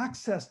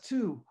access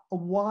to a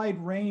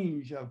wide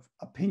range of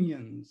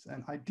opinions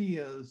and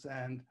ideas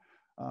and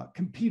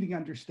competing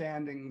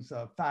understandings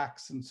of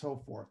facts and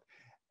so forth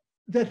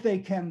that they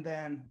can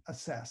then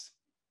assess.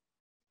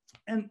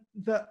 And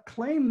the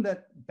claim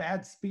that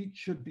bad speech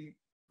should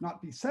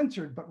not be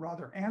censored, but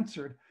rather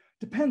answered,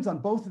 depends on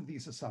both of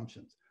these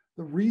assumptions: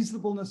 the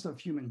reasonableness of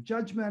human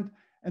judgment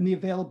and the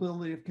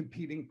availability of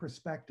competing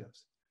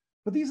perspectives.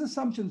 But these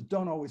assumptions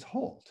don't always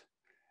hold.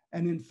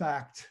 And in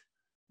fact,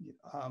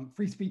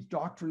 free speech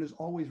doctrine has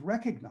always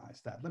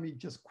recognized that. Let me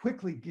just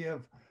quickly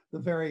give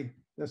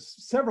there's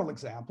several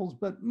examples,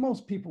 but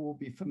most people will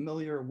be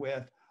familiar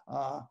with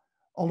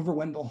Oliver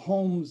Wendell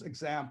Holmes'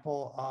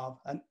 example of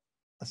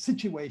a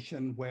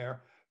situation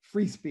where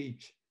free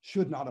speech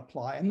should not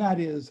apply, and that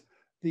is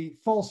the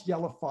false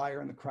yellow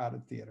fire in the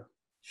crowded theater.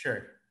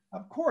 Sure.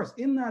 Of course,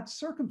 in that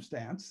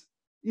circumstance,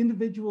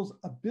 individuals'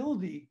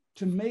 ability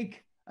to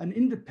make an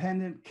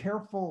independent,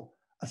 careful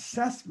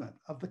assessment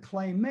of the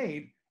claim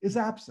made is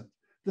absent.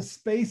 The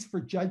space for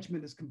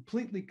judgment is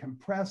completely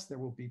compressed. There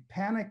will be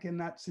panic in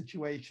that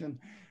situation.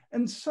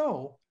 And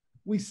so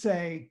we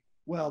say,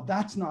 well,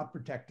 that's not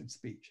protected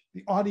speech.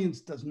 The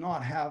audience does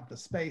not have the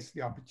space,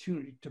 the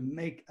opportunity to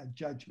make a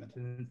judgment.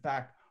 And in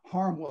fact,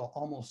 harm will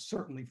almost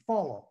certainly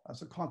follow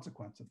as a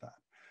consequence of that.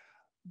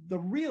 The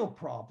real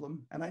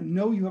problem, and I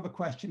know you have a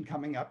question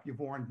coming up, you've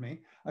warned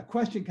me, a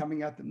question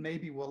coming up that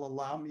maybe will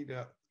allow me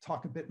to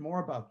talk a bit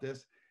more about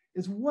this,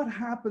 is what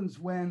happens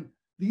when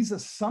these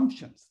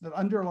assumptions that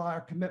underlie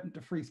our commitment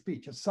to free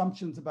speech,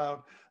 assumptions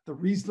about the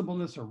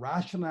reasonableness or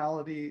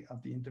rationality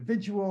of the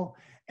individual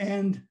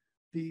and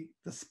the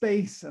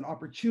space and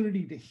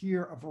opportunity to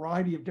hear a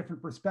variety of different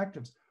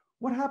perspectives,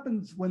 what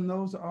happens when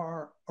those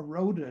are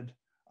eroded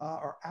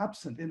or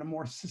absent in a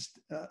more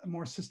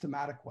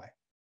systematic way?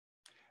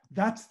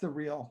 That's the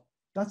real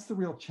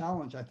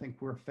challenge I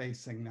think we're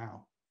facing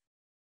now.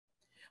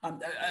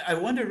 I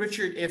wonder,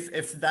 Richard,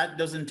 if that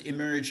doesn't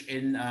emerge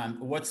in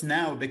what's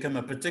now become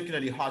a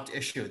particularly hot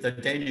issue, the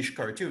Danish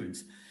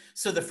cartoons.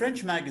 So the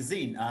French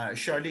magazine,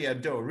 Charlie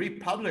Hebdo,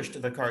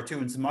 republished the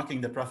cartoons mocking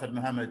the Prophet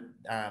Muhammad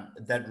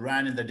that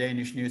ran in the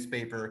Danish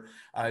newspaper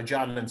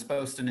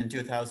Jyllands-Posten in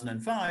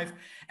 2005,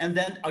 and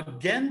then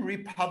again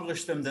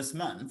republished them this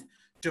month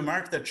to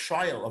mark the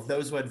trial of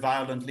those who had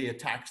violently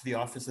attacked the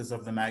offices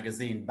of the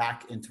magazine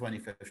back in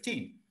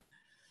 2015.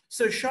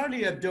 So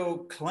Charlie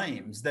Hebdo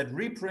claims that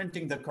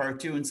reprinting the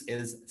cartoons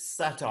is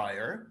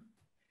satire,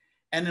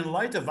 and in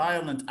light of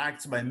violent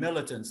acts by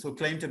militants who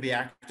claim to be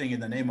acting in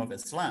the name of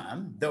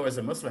Islam, though as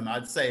a Muslim,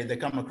 I'd say they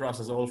come across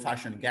as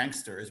old-fashioned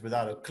gangsters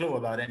without a clue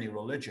about any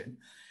religion,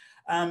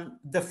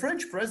 the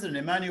French president,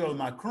 Emmanuel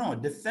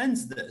Macron,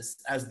 defends this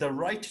as the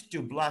right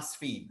to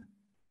blaspheme.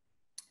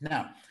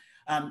 Now,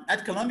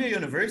 at Columbia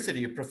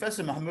University,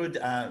 Professor Mahmoud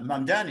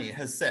Mamdani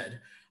has said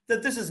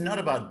that this is not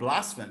about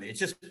blasphemy, it's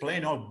just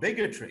plain old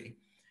bigotry.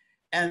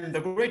 And the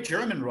great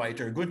German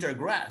writer Günter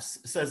Grass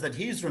says that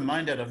he's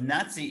reminded of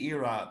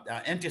Nazi-era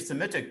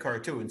anti-Semitic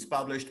cartoons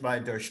published by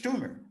Der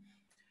Stürmer.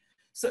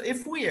 So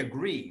if we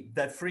agree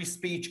that free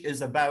speech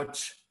is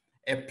about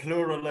a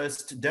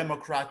pluralist,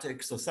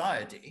 democratic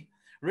society,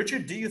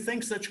 Richard, do you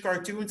think such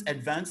cartoons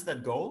advance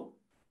that goal?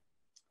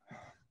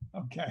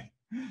 Okay.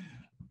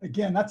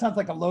 Again, that sounds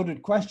like a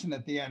loaded question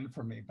at the end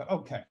for me, but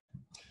okay.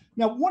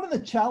 Now, one of the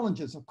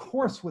challenges, of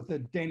course, with the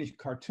Danish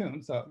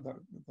cartoons,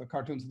 the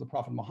cartoons of the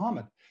Prophet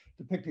Muhammad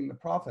depicting the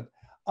Prophet,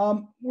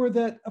 were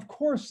that, of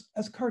course,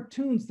 as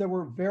cartoons, there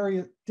were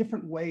very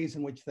different ways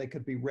in which they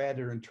could be read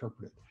or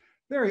interpreted,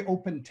 very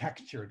open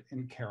textured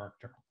in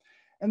character.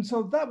 And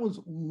so that was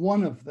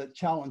one of the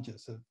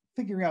challenges of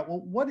figuring out,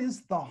 well, what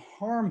is the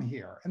harm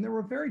here? And there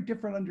were very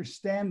different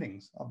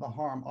understandings of the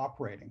harm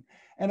operating.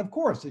 And of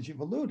course, as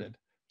you've alluded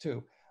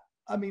to,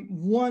 I mean,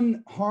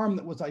 one harm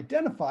that was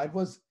identified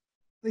was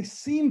they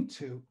seem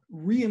to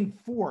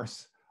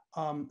reinforce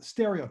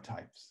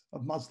stereotypes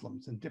of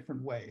Muslims in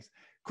different ways,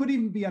 could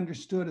even be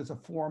understood as a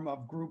form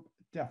of group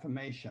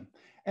defamation.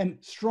 And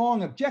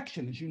strong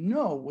objection, as you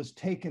know, was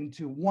taken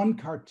to one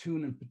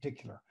cartoon in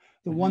particular,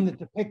 the one that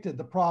depicted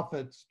the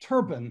Prophet's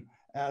turban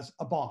as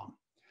a bomb.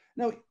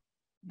 Now,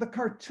 the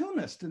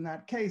cartoonist in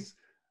that case,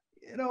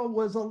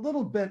 was a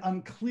little bit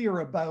unclear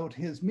about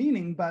his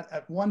meaning, but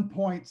at one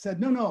point said,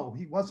 no,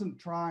 he wasn't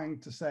trying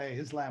to say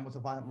Islam was a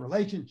violent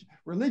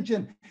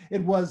religion.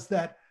 It was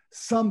that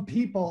some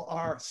people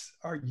are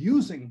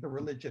using the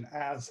religion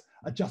as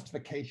a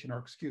justification or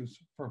excuse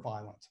for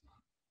violence.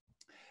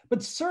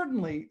 But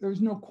certainly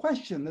there's no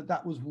question that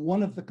that was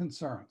one of the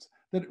concerns,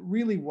 that it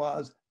really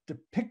was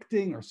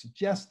depicting or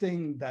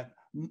suggesting that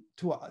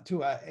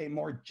to a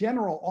more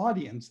general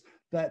audience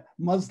that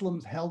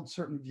Muslims held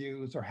certain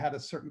views or had a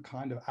certain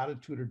kind of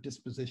attitude or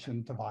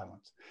disposition to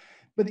violence.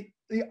 But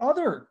the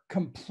other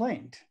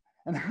complaint,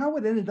 and how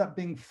it ended up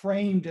being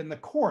framed in the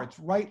courts,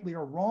 rightly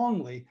or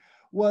wrongly,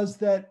 was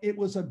that it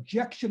was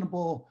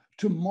objectionable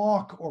to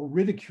mock or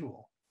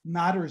ridicule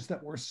matters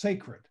that were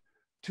sacred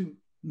to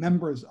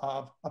members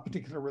of a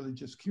particular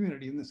religious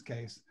community, in this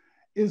case,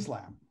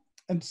 Islam.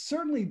 And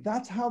certainly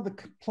that's how the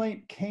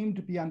complaint came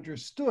to be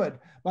understood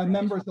by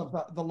members of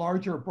the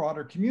larger,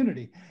 broader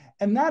community.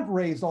 And that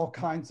raised all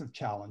kinds of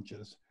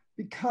challenges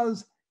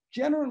because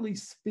generally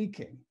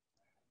speaking,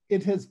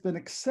 it has been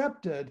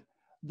accepted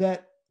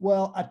that,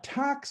 well,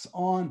 attacks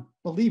on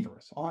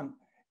believers, on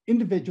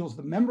individuals,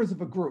 the members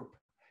of a group,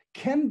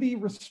 can be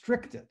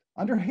restricted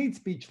under hate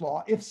speech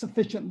law if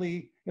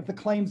the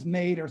claims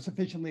made are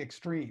sufficiently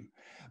extreme.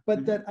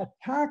 But that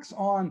attacks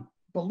on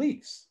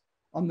beliefs,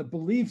 on the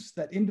beliefs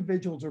that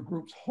individuals or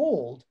groups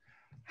hold,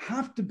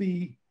 have to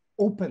be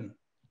open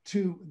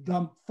to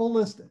the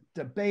fullest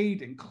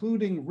debate,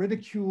 including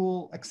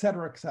ridicule, et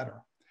cetera, et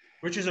cetera.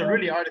 Which is a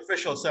really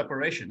artificial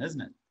separation,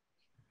 isn't it?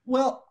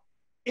 Well,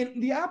 in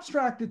the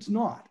abstract, it's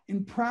not.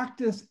 In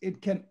practice,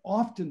 it can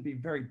often be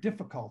very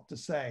difficult to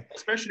say.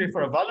 Especially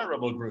for a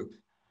vulnerable group.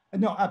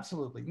 No,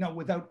 absolutely. No,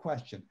 without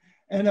question.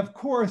 And of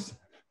course,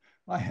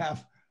 I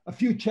have a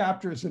few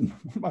chapters in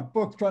my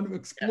book trying to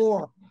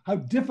explore how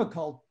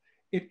difficult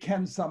it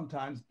can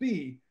sometimes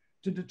be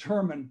to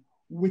determine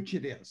which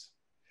it is.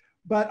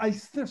 But I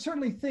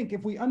certainly think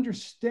if we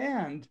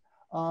understand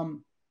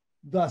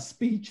the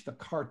speech, the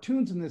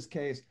cartoons in this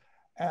case,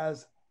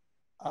 as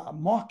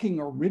mocking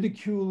or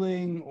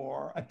ridiculing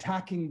or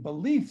attacking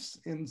beliefs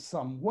in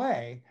some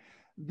way,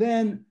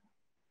 then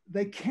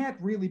they can't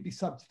really be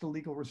subject to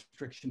legal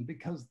restriction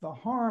because the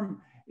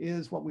harm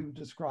is what we would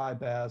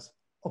describe as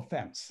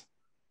offense.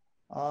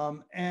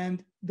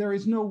 And there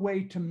is no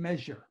way to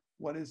measure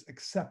what is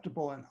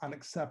acceptable and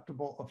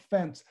unacceptable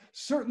offense,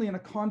 certainly in a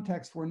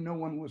context where no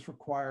one was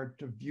required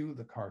to view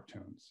the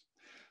cartoons.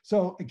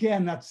 So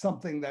again, that's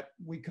something that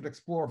we could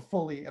explore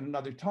fully at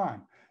another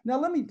time. Now,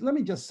 let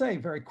me just say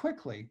very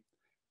quickly,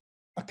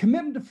 a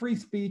commitment to free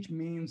speech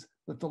means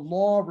that the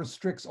law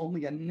restricts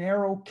only a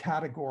narrow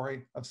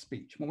category of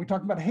speech. When we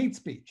talk about hate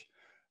speech,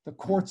 the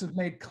courts have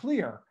made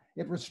clear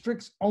it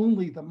restricts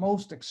only the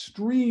most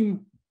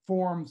extreme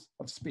forms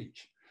of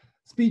speech.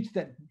 Speech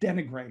that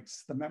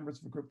denigrates the members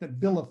of a group, that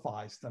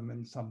vilifies them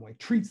in some way,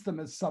 treats them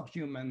as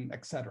subhuman,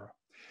 etc.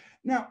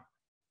 Now,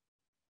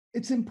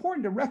 it's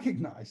important to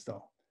recognize,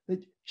 though,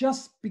 that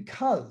just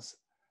because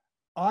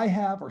I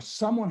have or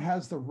someone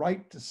has the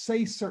right to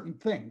say certain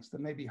things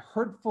that may be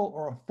hurtful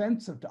or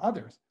offensive to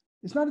others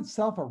is not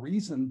itself a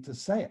reason to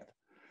say it.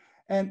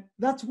 And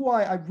that's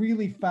why I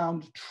really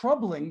found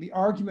troubling the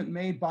argument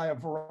made by a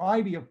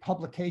variety of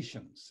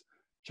publications,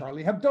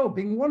 Charlie Hebdo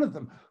being one of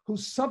them, who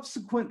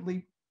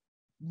subsequently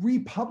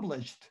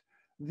republished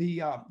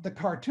the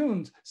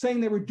cartoons, saying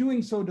they were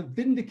doing so to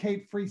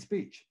vindicate free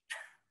speech.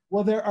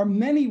 Well, there are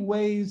many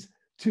ways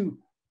to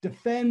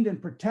defend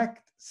and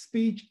protect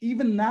speech,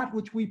 even that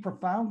which we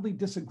profoundly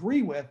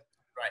disagree with,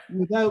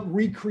 without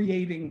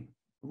reproducing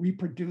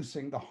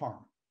the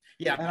harm.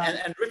 Yeah,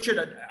 and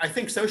Richard, I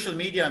think social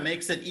media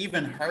makes it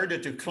even harder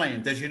to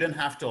claim that you don't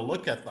have to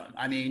look at them.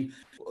 I mean,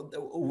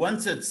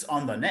 once it's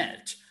on the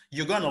net,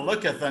 you're going to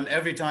look at them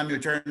every time you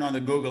turn on the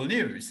Google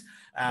News.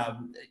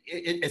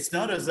 It's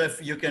not as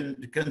if you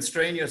can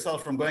constrain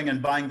yourself from going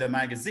and buying the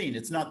magazine.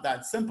 It's not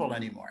that simple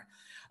anymore.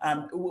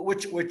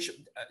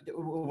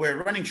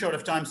 We're running short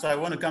of time, so I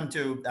want to come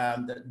to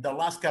the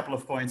last couple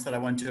of points that I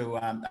want to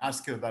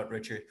ask you about,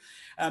 Richard.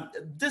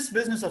 This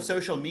business of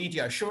social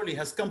media surely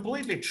has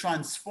completely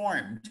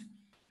transformed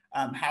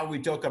how we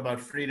talk about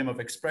freedom of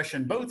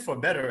expression, both for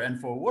better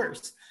and for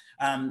worse.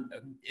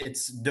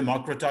 It's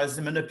democratized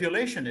the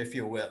manipulation, if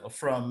you will,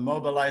 from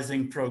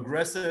mobilizing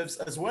progressives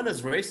as well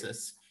as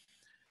racists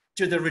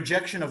to the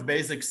rejection of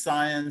basic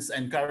science,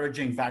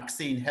 encouraging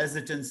vaccine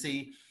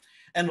hesitancy.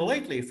 And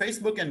lately,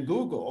 Facebook and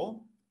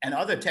Google and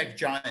other tech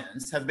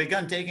giants have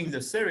begun taking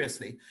this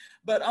seriously,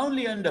 but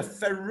only under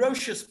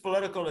ferocious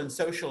political and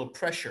social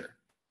pressure.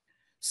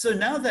 So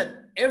now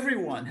that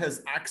everyone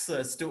has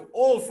access to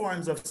all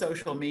forms of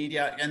social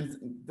media and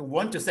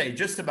want to say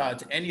just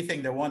about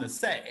anything they want to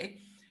say,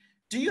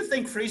 do you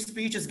think free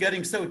speech is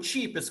getting so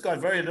cheap it's got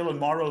very little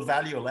moral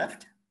value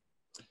left?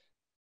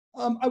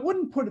 I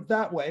wouldn't put it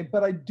that way,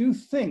 but I do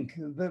think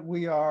that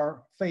we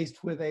are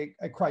faced with a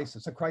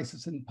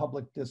crisis in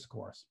public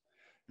discourse.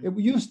 It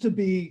used to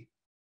be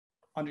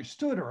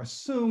understood or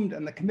assumed,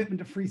 and the commitment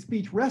to free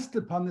speech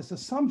rested upon this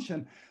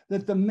assumption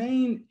that the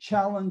main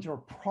challenge or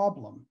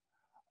problem,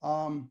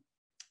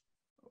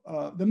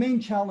 the main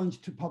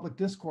challenge to public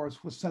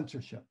discourse was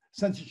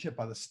censorship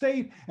by the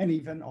state, and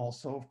even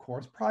also, of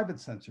course, private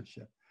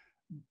censorship.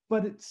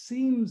 But it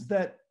seems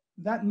that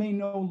that may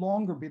no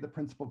longer be the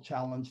principal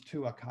challenge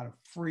to a kind of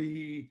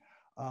free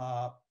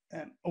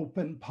and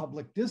open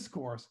public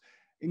discourse.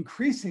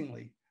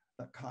 Increasingly,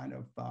 the kind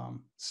of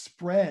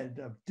spread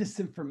of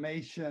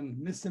disinformation,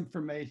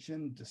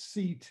 misinformation,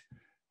 deceit,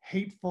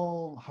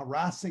 hateful,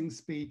 harassing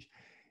speech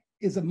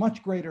is a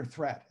much greater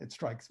threat, it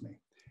strikes me.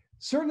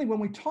 Certainly when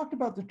we talked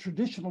about the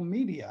traditional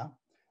media,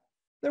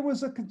 there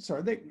was a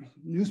concern.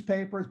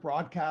 Newspapers,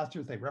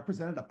 broadcasters, they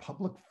represented a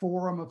public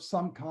forum of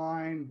some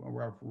kind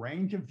where a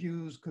range of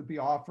views could be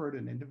offered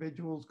and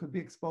individuals could be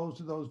exposed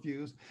to those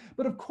views.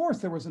 But of course,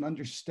 there was an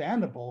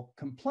understandable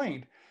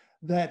complaint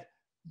that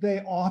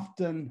it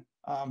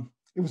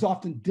was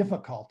often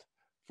difficult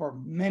for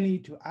many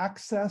to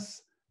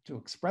access, to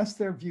express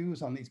their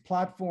views on these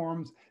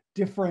platforms.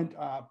 Different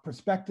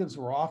perspectives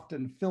were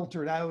often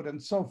filtered out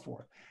and so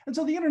forth. And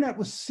so the internet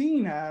was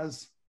seen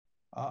as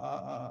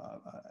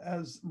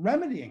as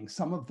remedying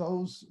some of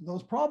those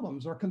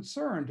problems or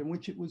concerned, in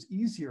which it was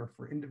easier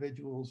for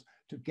individuals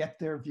to get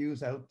their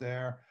views out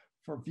there,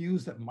 for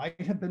views that might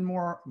have been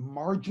more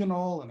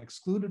marginal and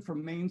excluded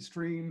from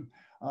mainstream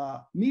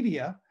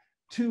media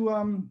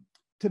to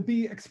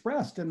be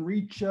expressed and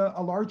reach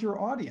a larger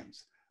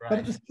audience. Right. But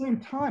at the same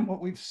time,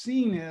 what we've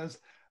seen is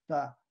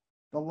the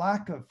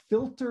lack of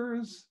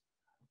filters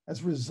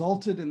has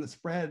resulted in the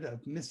spread of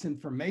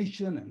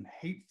misinformation and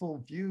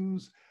hateful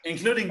views.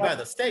 Including by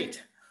the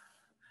state.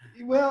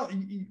 Well,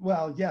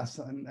 yes,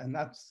 and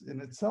that's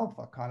in itself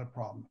a kind of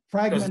problem.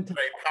 Fragmented, because it's a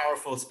very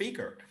powerful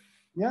speaker.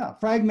 Yeah,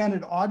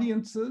 fragmented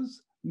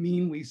audiences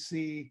mean we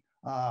see,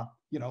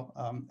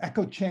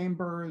 echo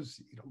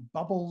chambers,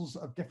 bubbles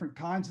of different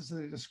kinds as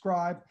they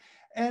describe.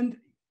 And,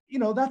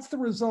 that's the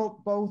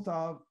result both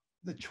of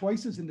the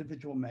choices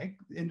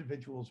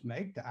individuals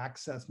make to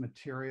access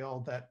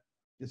material that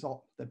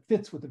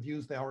fits with the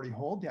views they already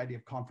hold, the idea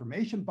of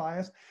confirmation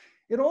bias.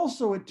 It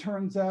also, it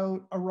turns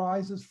out,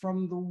 arises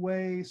from the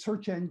way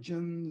search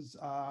engines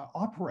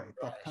operate,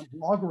 the kind of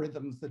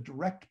algorithms that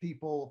direct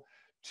people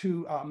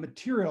to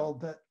material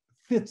that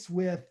fits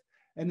with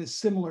and is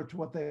similar to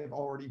what they've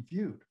already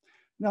viewed.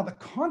 Now, the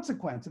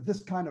consequence of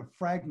this kind of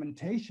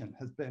fragmentation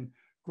has been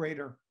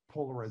greater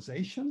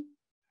polarization.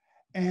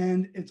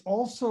 And it's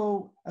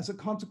also, as a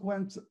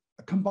consequence,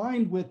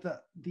 combined with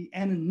the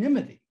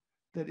anonymity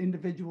that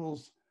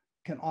individuals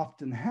can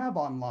often have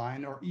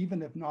online, or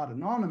even if not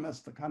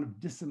anonymous, the kind of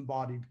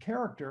disembodied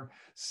character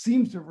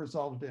seems to have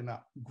resulted in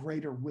a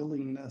greater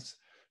willingness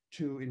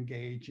to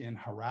engage in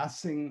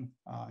harassing,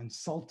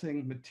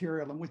 insulting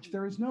material in which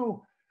there is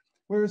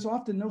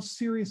often no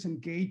serious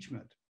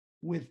engagement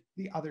with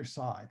the other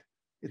side.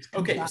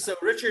 Okay, so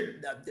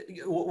Richard,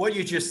 what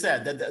you just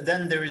said, that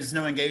then there is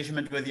no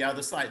engagement with the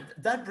other side.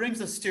 That brings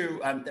us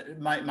to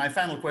my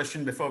final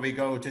question before we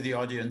go to the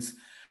audience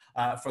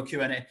for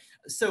Q&A.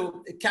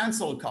 So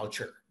cancel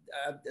culture.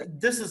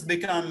 This has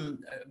become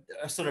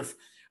a sort of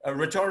a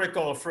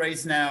rhetorical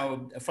phrase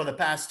now for the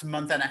past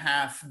month and a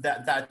half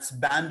that's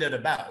bandied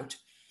about.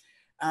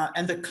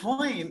 And the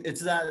claim is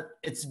that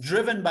it's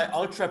driven by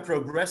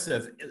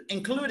ultra-progressive,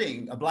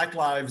 including Black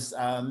Lives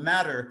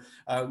Matter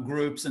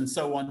groups and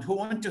so on, who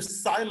want to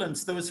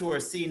silence those who are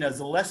seen as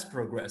less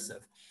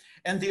progressive.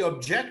 And the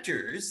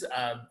objectors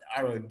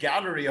are a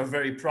gallery of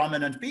very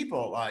prominent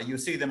people. You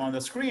see them on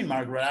the screen: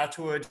 Margaret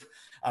Atwood,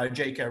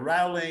 J.K.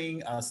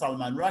 Rowling,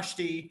 Salman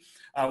Rushdie,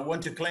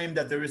 want to claim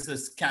that there is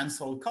this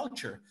cancel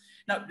culture.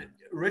 Now,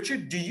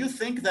 Richard, do you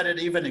think that it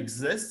even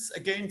exists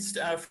against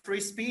free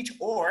speech,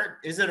 or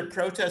is it a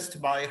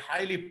protest by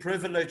highly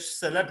privileged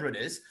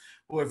celebrities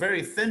who are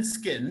very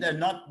thin-skinned and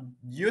not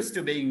used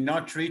to being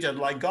not treated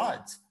like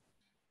gods?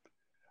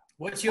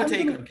 What's your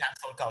take on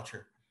cancel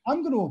culture?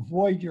 I'm going to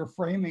avoid your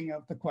framing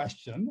of the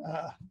question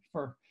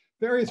for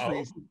various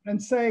reasons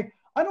and say,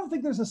 I don't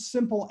think there's a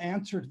simple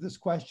answer to this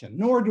question,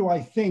 nor do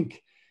I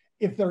think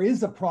if there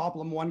is a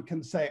problem, one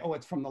can say, oh,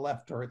 it's from the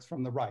left or it's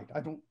from the right.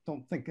 I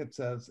don't think it's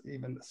as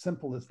even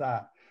simple as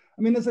that.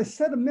 I mean, as I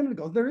said a minute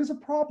ago, there is a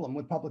problem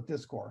with public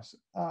discourse.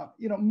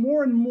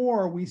 More and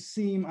more we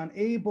seem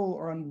unable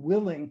or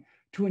unwilling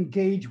to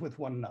engage with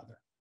one another.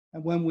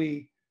 And when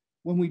we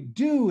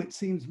do, it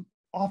seems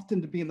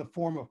often to be in the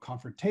form of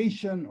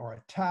confrontation or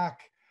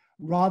attack,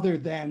 rather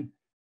than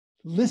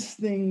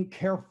listening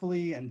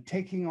carefully and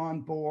taking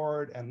on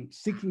board and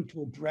seeking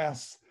to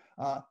address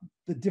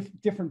the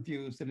different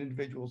views that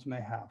individuals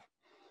may have.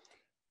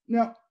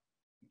 Now,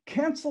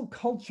 cancel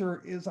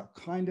culture is a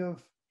kind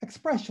of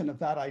expression of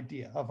that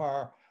idea, of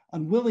our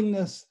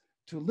unwillingness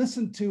to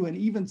listen to and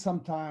even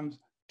sometimes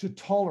to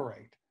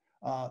tolerate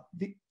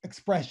the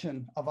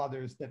expression of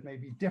others that may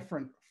be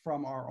different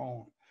from our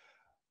own.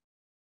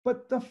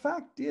 But the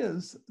fact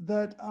is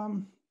that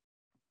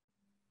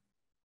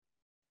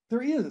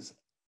there is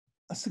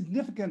a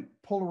significant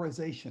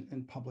polarization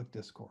in public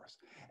discourse.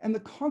 And the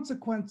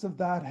consequence of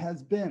that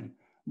has been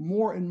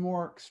more and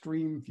more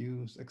extreme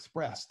views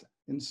expressed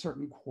in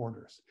certain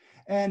quarters,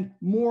 and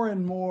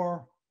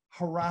more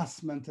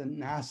harassment and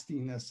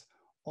nastiness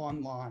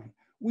online.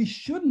 We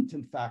shouldn't,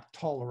 in fact,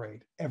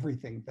 tolerate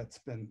everything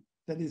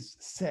that is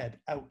said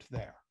out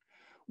there.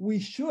 We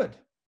should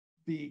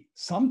be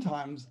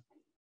sometimes,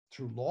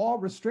 through law,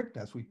 restrict,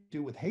 as we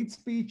do with hate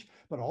speech,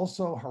 but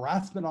also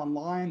harassment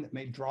online that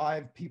may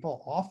drive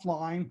people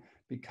offline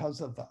because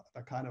of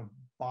the kind of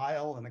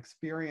bile and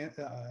experience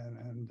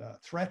and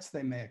threats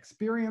they may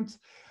experience.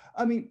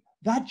 I mean,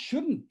 that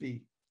shouldn't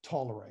be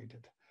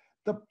tolerated.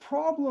 The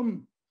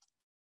problem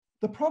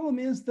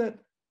is that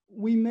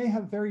we may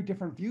have very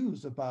different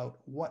views about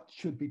what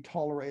should be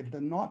tolerated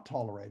and not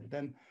tolerated.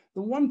 And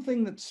the one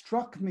thing that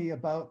struck me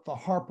about the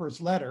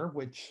Harper's letter,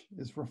 which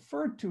is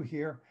referred to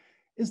here,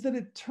 is that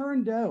it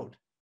turned out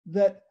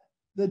that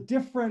the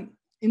different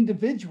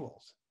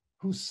individuals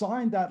who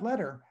signed that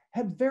letter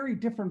had very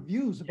different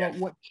views about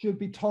what should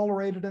be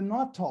tolerated and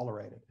not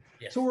tolerated.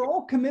 Yes. So we're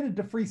all committed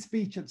to free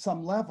speech at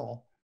some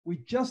level. We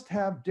just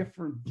have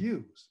different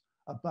views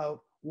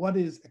about what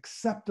is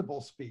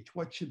acceptable speech,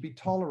 what should be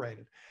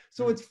tolerated.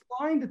 So it's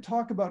fine to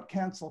talk about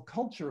cancel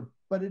culture,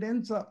 but it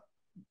ends up,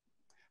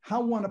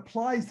 how one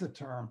applies the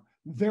term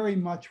very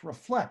much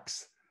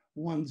reflects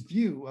one's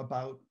view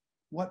about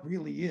what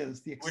really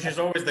is the Which is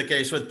always the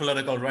case with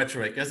political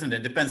rhetoric, isn't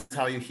it? Depends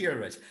how you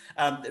hear it.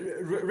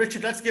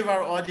 Richard, let's give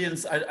our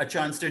audience a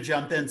chance to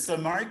jump in. So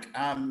Mark,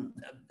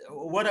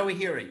 what are we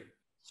hearing?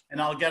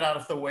 And I'll get out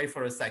of the way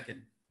for a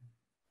second.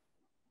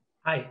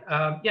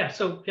 Hi, yeah,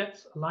 so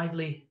yes, a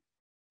lively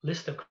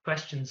list of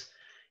questions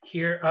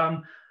here.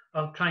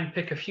 I'll try and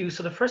pick a few.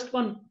 So the first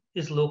one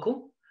is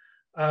local.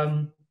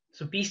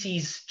 So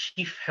BC's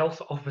Chief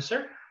Health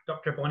Officer,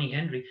 Dr. Bonnie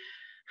Henry,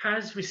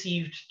 has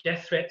received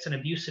death threats and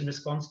abuse in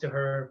response to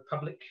her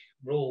public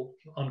role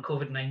on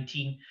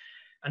COVID-19.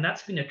 And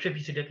that's been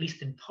attributed, at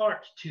least in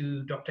part,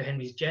 to Dr.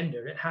 Henry's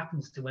gender. It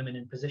happens to women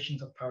in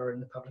positions of power in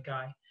the public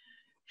eye.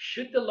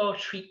 Should the law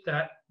treat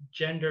that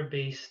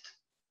gender-based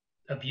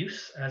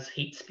abuse as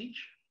hate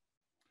speech?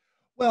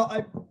 Well,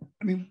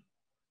 I mean,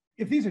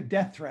 if these are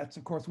death threats,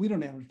 of course, we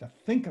don't have to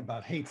think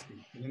about hate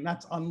speech. I mean,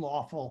 that's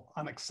unlawful,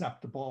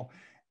 unacceptable.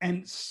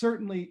 And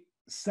certainly,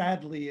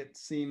 sadly, it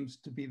seems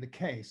to be the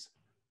case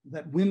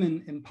that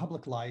women in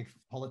public life,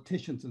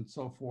 politicians and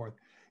so forth,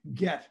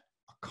 get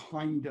a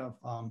kind of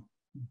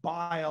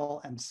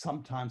bile and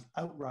sometimes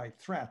outright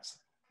threats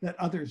that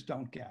others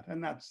don't get.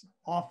 And that's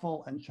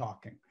awful and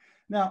shocking.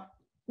 Now,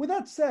 with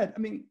that said, I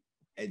mean,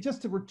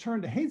 just to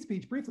return to hate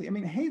speech briefly, I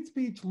mean, hate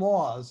speech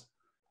laws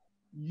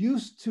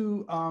used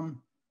to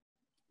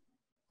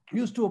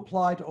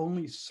apply to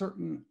only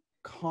certain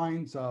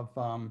kinds of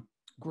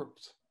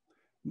groups,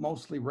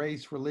 mostly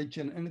race,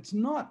 religion, and it's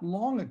not that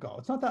long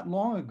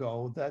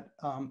ago that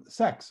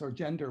sex or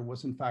gender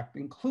was in fact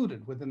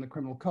included within the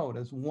criminal code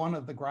as one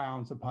of the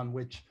grounds upon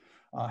which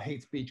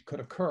hate speech could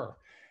occur.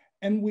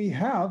 And we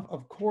have,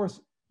 of course,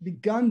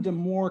 begun to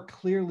more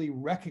clearly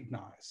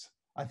recognize,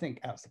 I think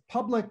as the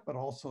public, but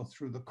also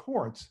through the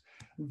courts,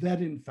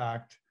 that in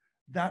fact,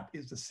 that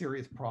is a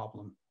serious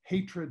problem.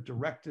 Hatred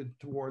directed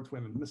towards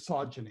women,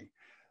 misogyny.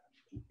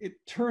 It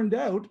turned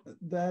out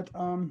that,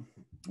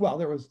 well,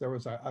 there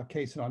was a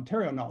case in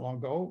Ontario not long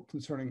ago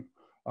concerning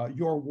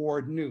Your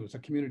Ward News, a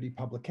community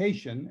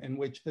publication in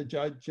which the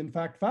judge in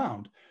fact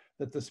found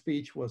that the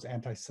speech was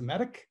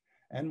anti-Semitic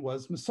and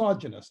was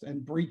misogynist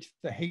and breached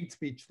the hate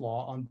speech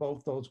law on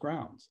both those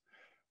grounds.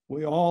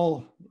 We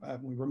all,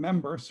 we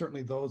remember,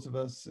 certainly those of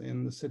us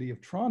in the city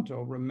of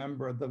Toronto,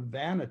 remember the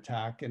van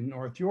attack in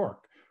North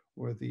York,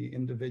 where the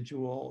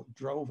individual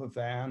drove a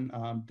van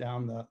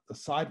down the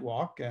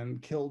sidewalk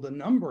and killed a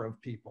number of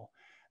people.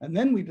 And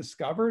then we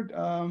discovered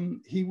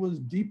he was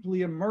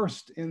deeply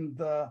immersed in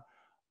the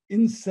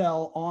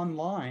incel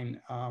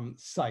online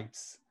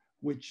sites,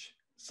 which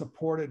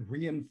supported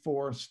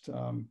reinforced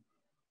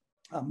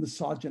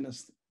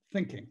misogynist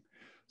thinking.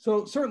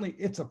 So certainly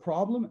it's a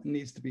problem. It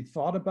needs to be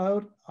thought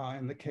about.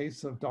 In the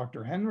case of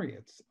Dr. Henry,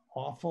 it's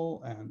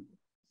awful and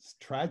it's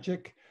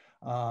tragic.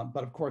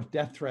 But of course,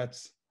 death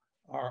threats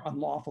are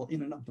unlawful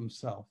in and of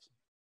themselves.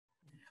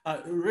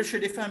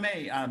 Richard, if I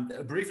may,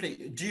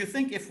 briefly, do you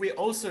think if we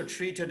also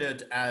treated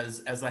it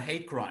as a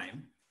hate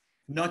crime,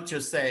 not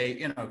just say,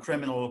 you know,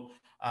 criminal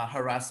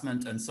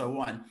harassment and so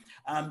on,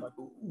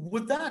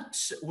 would that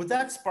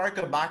spark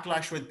a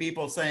backlash with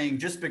people saying,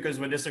 just because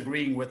we're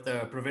disagreeing with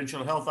the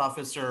provincial health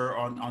officer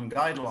on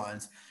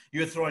guidelines,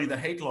 you're throwing the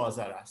hate laws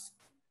at us?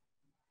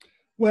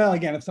 Well,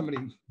 again, if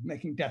somebody's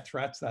making death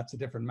threats, that's a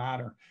different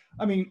matter.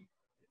 I mean,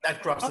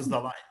 that crosses the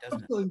line,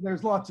 doesn't it?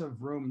 There's lots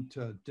of room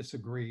to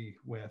disagree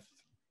with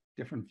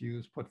different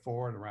views put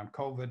forward around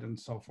COVID and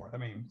so forth. I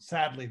mean,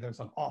 sadly, there's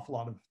an awful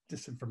lot of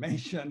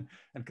disinformation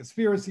and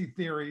conspiracy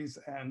theories,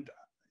 and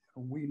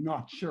we're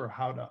not sure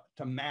how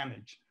to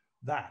manage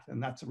that.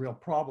 And that's a real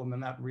problem.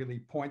 And that really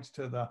points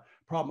to the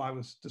problem I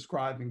was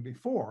describing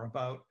before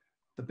about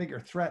the bigger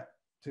threat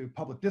to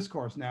public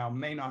discourse now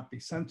may not be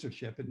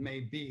censorship. It may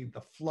be the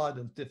flood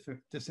of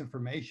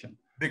disinformation.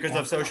 Because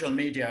of social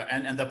media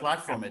and the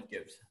platform it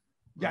gives.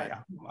 Yeah,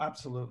 yeah,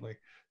 absolutely.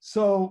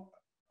 So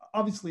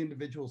obviously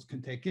individuals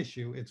can take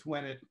issue. It's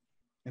when it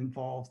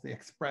involves the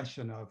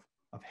expression of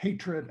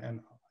hatred and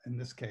in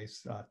this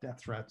case,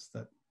 death threats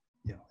that,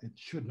 you know, it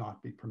should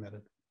not be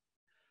permitted.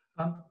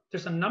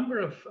 There's a number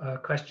of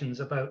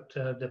questions about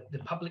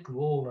the public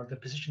role or the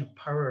position of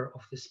power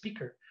of the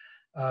speaker.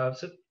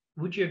 So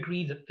would you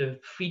agree that the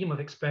freedom of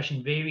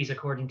expression varies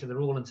according to the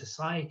role in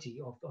society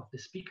of the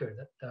speaker,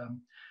 that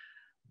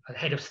a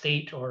head of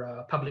state or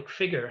a public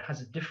figure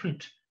has a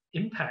different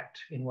impact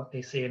in what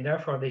they say, and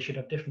therefore they should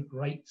have different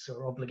rights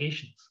or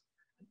obligations?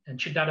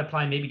 And should that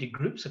apply maybe to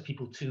groups of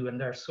people too and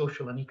their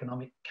social and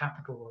economic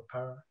capital or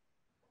power?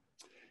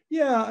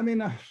 Yeah, I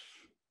mean,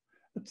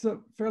 it's a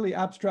fairly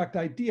abstract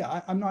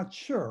idea. I'm not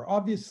sure.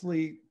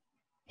 Obviously,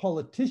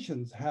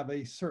 politicians have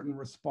a certain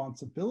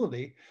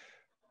responsibility.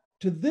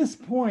 To this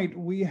point,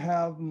 we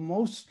have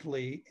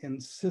mostly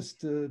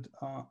insisted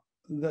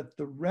that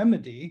the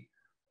remedy,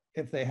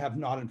 if they have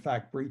not in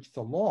fact breached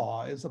the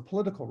law, is a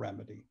political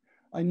remedy.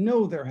 I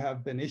know there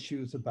have been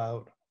issues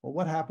about well,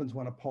 what happens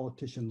when a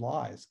politician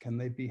lies? Can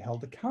they be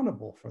held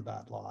accountable for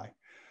that lie?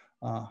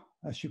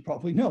 As you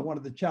probably know, one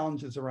of the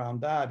challenges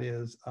around that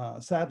is,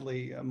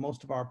 sadly,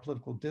 most of our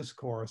political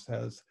discourse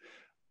has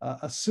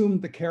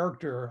assumed the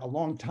character a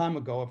long time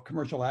ago of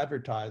commercial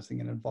advertising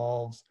and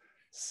involves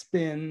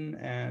spin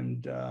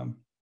and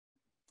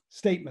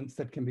statements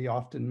that can be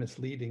often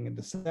misleading and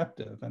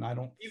deceptive. And I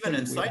don't even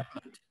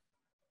incitement.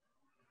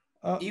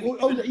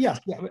 Yes,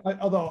 yeah,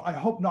 although I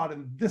hope not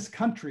in this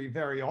country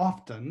very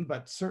often,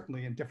 but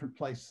certainly in different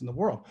places in the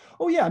world.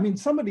 Oh yeah, I mean,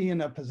 somebody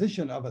in a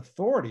position of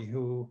authority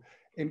who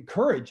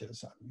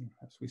encourages, I mean,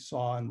 as we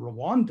saw in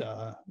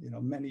Rwanda,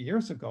 many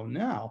years ago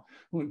now,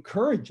 who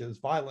encourages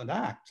violent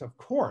acts, of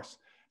course,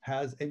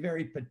 has a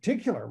very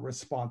particular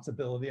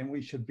responsibility, and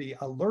we should be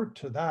alert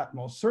to that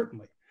most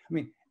certainly. I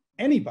mean,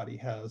 anybody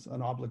has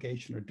an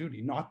obligation or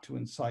duty not to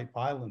incite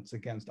violence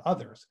against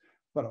others.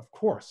 But of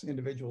course,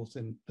 individuals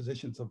in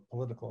positions of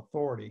political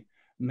authority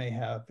may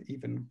have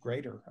even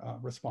greater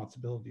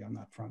responsibility on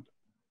that front.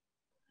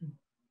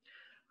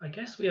 I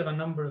guess we have a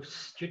number of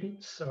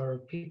students or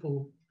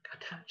people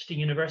attached to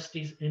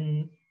universities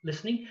in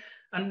listening,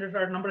 and there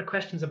are a number of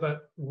questions about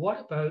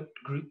what about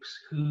groups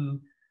who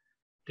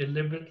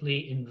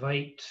deliberately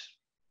invite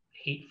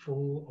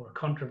hateful or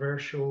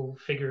controversial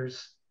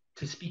figures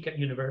to speak at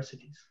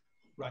universities?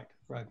 Right.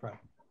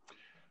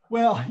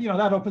 Well,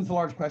 that opens the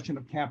large question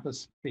of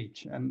campus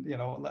speech, and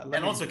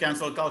and also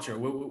cancel culture.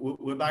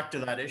 We're back to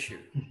that issue.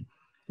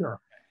 Sure,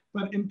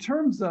 but in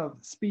terms of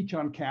speech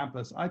on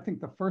campus, I think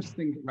the first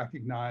thing to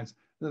recognize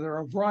that there are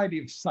a variety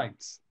of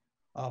sites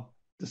of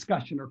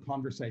discussion or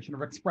conversation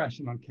or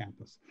expression on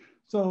campus.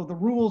 So the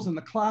rules in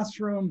the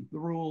classroom, the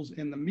rules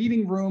in the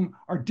meeting room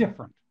are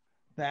different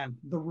than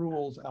the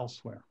rules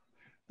elsewhere.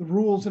 The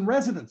rules in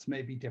residence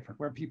may be different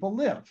where people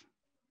live.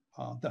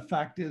 The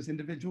fact is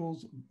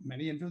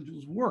many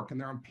individuals work in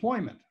their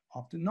employment,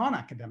 often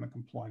non-academic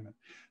employment.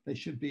 They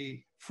should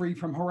be free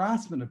from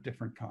harassment of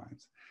different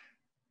kinds.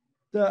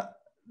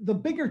 The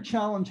bigger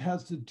challenge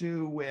has to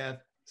do with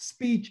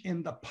speech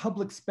in the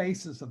public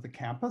spaces of the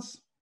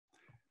campus.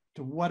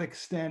 To what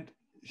extent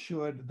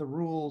should the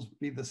rules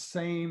be the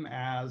same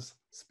as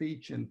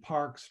speech in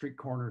parks, street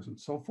corners, and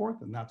so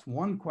forth? And that's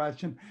one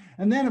question.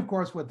 And then, of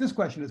course, what this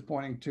question is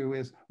pointing to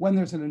is when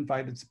there's an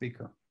invited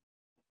speaker.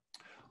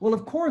 Well,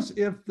 of course,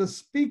 if the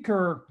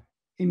speaker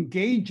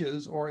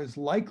engages or is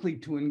likely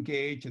to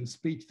engage in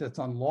speech that's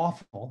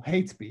unlawful,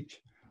 hate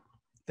speech,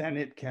 then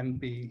it can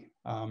be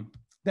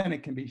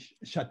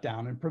shut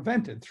down and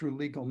prevented through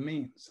legal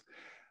means.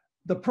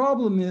 The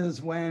problem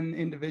is when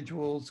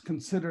individuals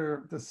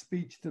consider the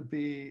speech to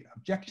be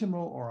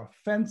objectionable or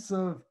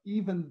offensive,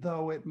 even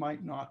though it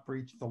might not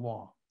breach the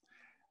law.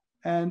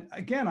 And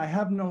again, I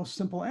have no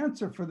simple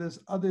answer for this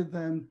other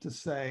than to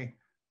say,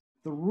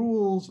 the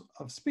rules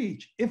of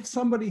speech, if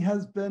somebody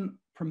has been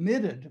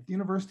permitted, if the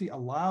university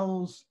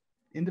allows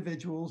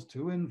individuals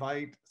to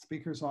invite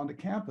speakers onto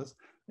campus,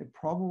 they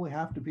probably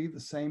have to be the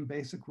same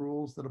basic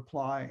rules that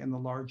apply in the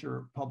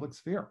larger public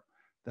sphere.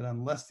 That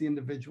unless the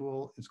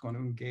individual is going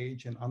to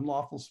engage in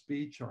unlawful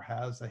speech or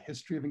has a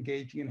history of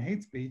engaging in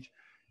hate speech,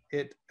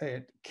 it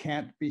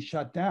can't be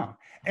shut down.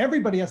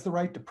 Everybody has the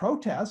right to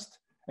protest.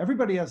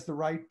 Everybody has the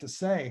right to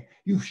say,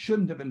 you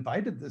shouldn't have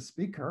invited this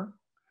speaker,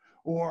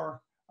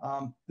 or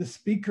the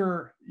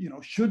speaker,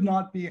 should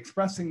not be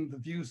expressing the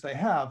views they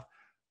have,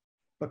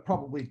 but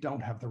probably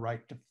don't have the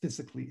right to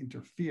physically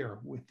interfere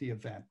with the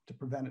event to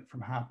prevent it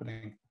from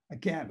happening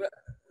again. But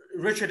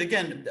Richard,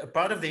 again,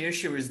 part of the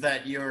issue is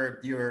that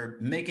you're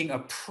making a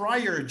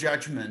prior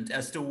judgment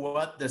as to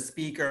what the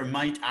speaker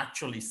might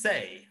actually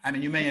say. I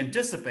mean, you may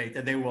anticipate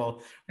that they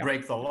will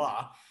break the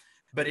law,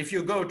 but if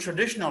you go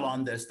traditional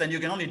on this, then you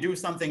can only do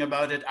something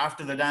about it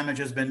after the damage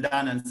has been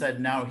done and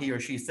said, now he or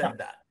she said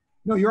that.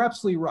 No, you're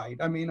absolutely right.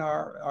 I mean,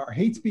 our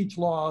hate speech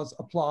laws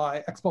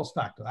apply ex post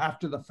facto,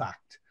 after the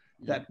fact,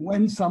 that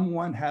when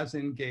someone has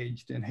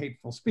engaged in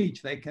hateful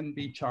speech, they can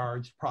be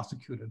charged,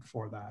 prosecuted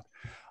for that.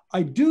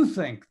 I do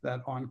think that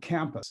on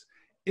campus,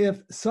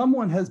 if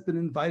someone has been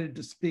invited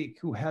to speak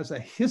who has a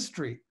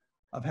history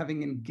of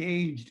having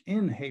engaged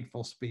in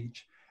hateful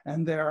speech,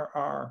 and there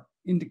are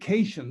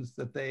indications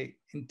that they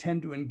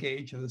intend to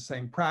engage in the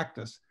same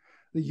practice,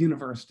 the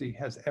university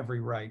has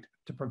every right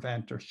to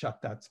prevent or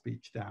shut that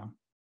speech down.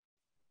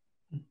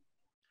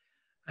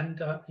 And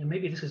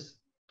maybe this is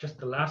just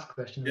the last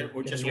question. Yeah,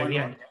 or just one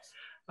more.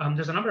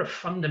 There's a number of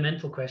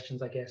fundamental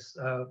questions, I guess.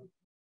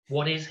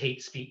 What is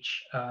hate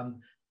speech?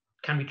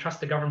 Can we trust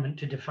the government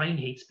to define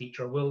hate speech,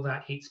 or will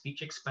that hate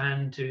speech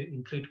expand to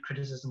include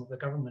criticism of the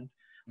government?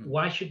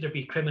 Why should there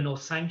be criminal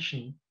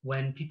sanction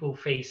when people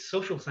face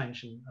social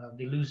sanction?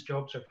 They lose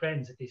jobs or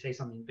friends if they say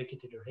something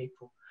bigoted or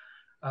hateful.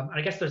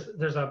 I guess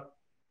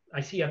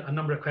I see a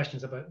number of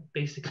questions about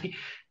basically,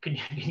 can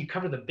you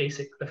cover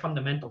the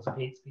fundamentals of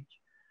hate speech?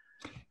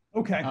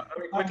 Okay.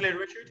 Very quickly,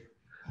 Richard.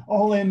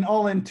 All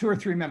in 2 or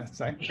 3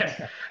 minutes, eh? Yes.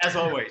 Okay. As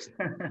always.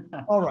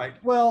 All right.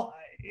 Well,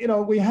 you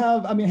know, we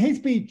have, I mean, hate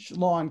speech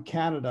law in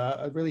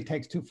Canada really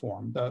takes two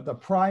forms. The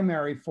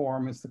primary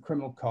form is the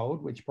criminal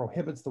code, which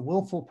prohibits the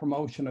willful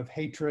promotion of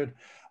hatred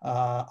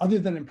other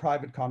than in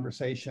private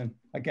conversation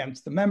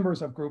against the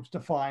members of groups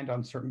defined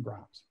on certain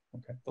grounds.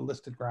 Okay, the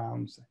listed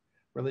grounds,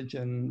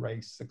 religion,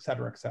 race, et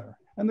cetera, et cetera.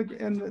 And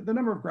the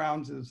number of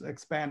grounds is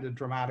expanded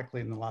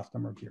dramatically in the last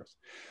number of years.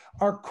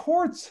 Our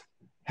courts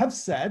have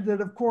said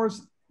that, of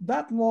course,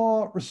 that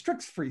law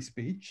restricts free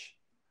speech,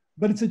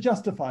 but it's a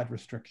justified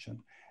restriction.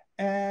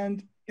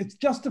 And it's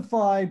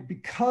justified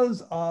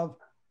because of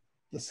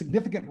the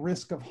significant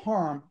risk of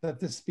harm that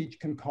this speech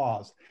can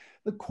cause.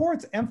 The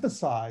courts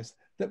emphasize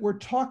that we're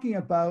talking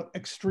about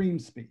extreme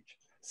speech,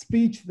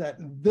 speech that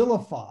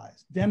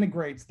vilifies,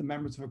 denigrates the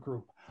members of a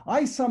group.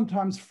 I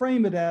sometimes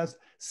frame it as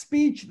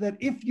speech that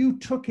if you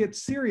took it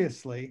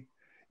seriously,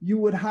 you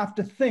would have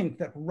to think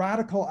that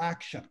radical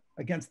action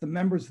against the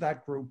members of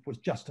that group was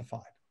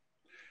justified.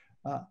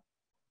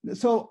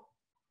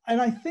 And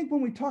I think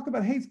when we talk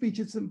about hate speech,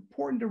 it's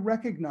important to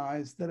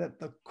recognize that at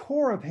the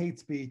core of hate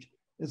speech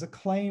is a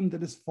claim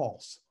that is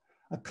false,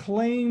 a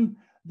claim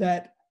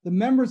that the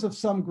members of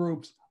some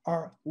groups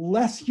are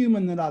less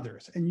human than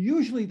others. And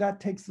usually that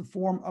takes the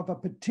form of a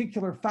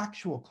particular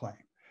factual claim,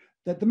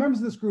 that the members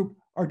of this group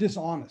are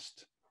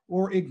dishonest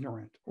or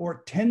ignorant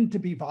or tend to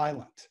be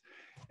violent.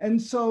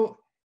 And so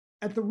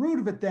at the root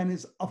of it then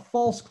is a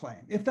false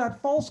claim. If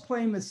that false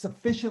claim is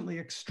sufficiently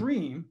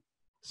extreme,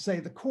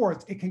 say the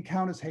courts, it can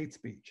count as hate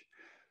speech.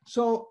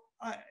 So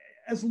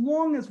as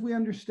long as we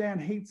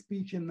understand hate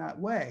speech in that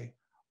way,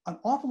 an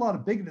awful lot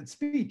of bigoted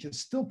speech is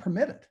still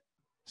permitted,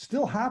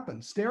 still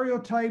happens.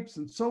 Stereotypes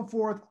and so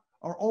forth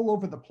are all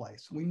over the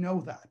place. We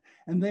know that.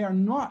 And they are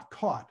not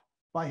caught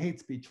by hate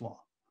speech law.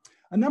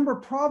 A number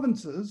of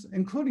provinces,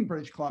 including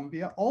British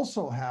Columbia,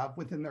 also have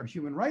within their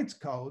human rights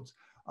codes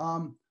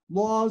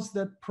laws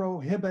that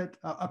prohibit,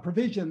 a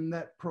provision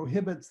that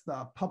prohibits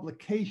the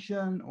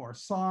publication or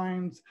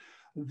signs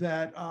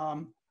that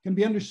can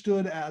be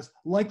understood as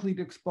likely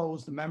to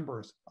expose the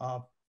members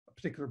of a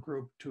particular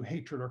group to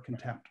hatred or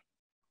contempt.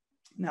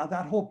 Now,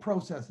 that whole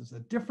process is a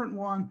different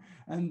one,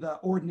 and the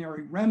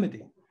ordinary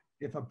remedy,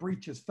 if a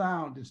breach is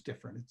found, is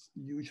different. It's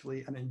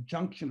usually an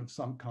injunction of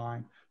some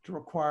kind to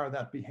require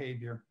that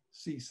behavior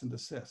cease and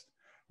desist.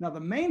 Now, the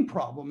main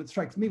problem, it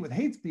strikes me, with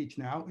hate speech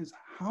now is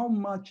how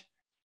much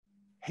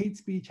hate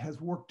speech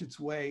has worked its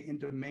way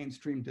into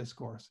mainstream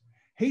discourse.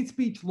 Hate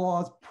speech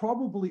laws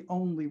probably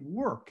only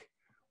work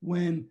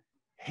when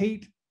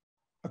hate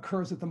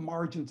occurs at the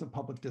margins of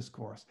public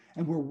discourse.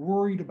 And we're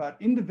worried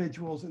about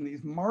individuals in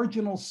these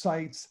marginal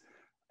sites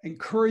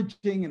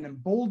encouraging and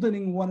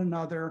emboldening one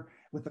another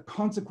with the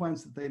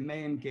consequence that they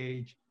may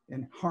engage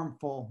in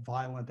harmful,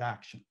 violent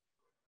action.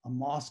 A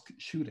mosque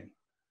shooting,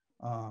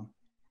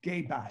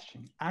 gay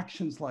bashing,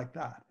 actions like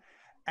that.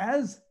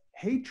 As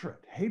hatred,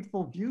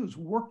 hateful views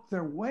work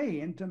their way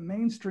into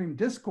mainstream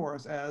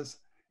discourse, as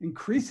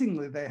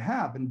increasingly they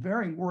have in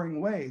very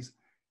worrying ways,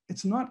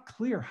 it's not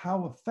clear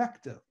how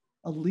effective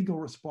a legal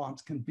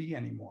response can be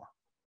anymore.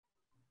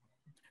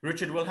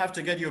 Richard, we'll have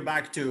to get you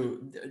back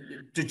to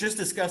just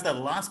discuss that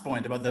last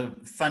point about the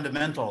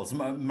fundamentals.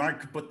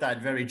 Mark put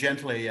that very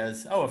gently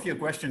as, oh, a few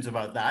questions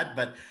about that,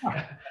 but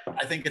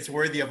I think it's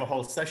worthy of a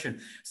whole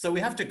session. So we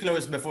have to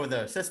close before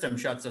the system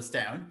shuts us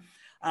down.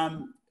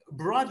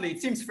 Broadly,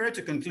 it seems fair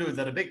to conclude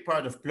that a big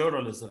part of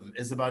pluralism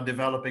is about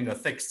developing a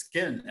thick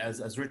skin,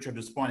 as Richard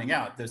was pointing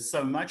out. There's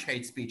so much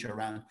hate speech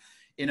around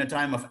in a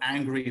time of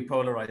angry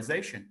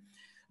polarization.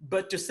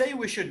 But to say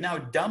we should now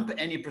dump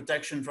any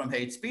protection from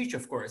hate speech,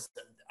 of course,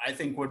 I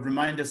think would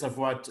remind us of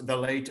what the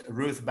late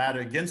Ruth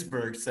Bader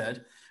Ginsburg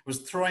said,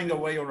 was throwing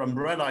away your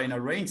umbrella in a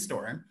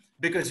rainstorm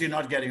because you're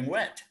not getting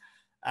wet.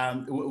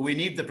 We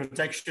need the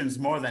protections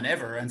more than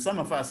ever, and some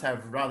of us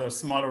have rather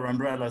smaller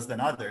umbrellas than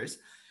others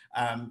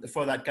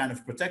for that kind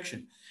of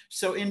protection.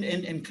 So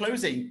in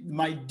closing,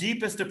 my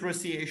deepest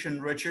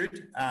appreciation,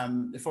 Richard,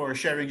 for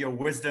sharing your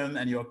wisdom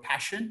and your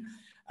passion,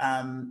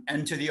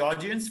 and to the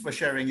audience for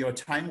sharing your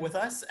time with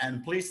us.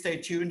 And please stay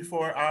tuned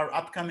for our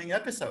upcoming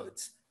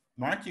episodes.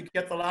 Mark, you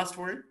get the last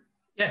word?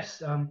 Yes.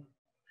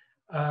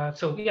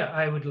 So yeah,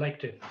 I would like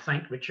to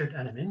thank Richard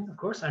and Amyn, of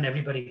course, and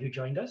everybody who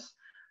joined us.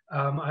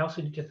 I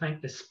also need to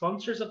thank the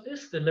sponsors of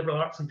this, the Liberal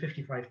Arts and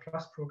 55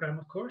 Plus program,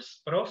 of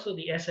course, but also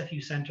the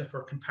SFU Center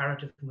for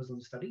Comparative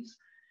Muslim Studies,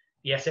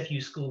 the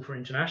SFU School for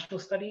International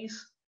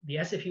Studies, the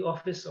SFU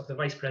Office of the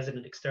Vice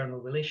President External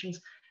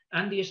Relations,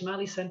 and the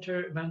Ismaili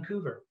Center,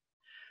 Vancouver.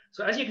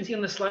 So as you can see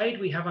on the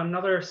slide, we have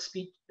another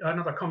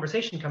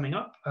conversation coming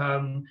up.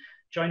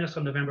 Join us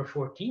on November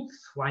 14th,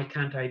 Why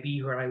Can't I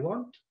Be Where I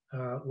Want,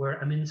 where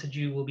Amyn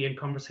Sajoo will be in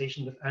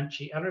conversation with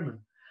Antje Ellerman.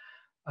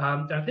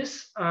 Now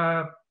this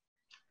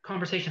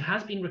conversation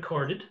has been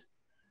recorded.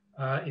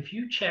 If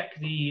you check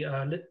the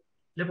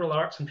Liberal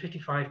Arts and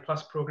 55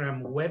 Plus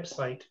program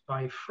website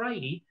by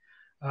Friday,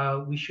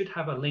 we should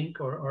have a link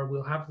or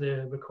we'll have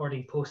the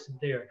recording posted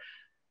there.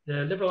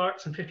 The Liberal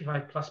Arts and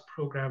 55 Plus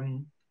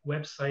program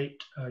website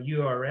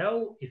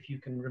URL, if you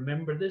can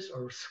remember this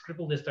or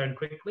scribble this down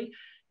quickly,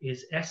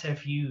 is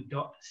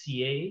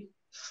sfu.ca/,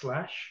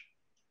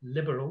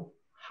 liberal-arts.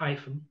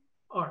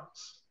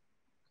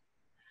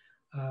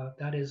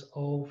 That is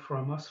all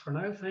from us for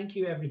now. Thank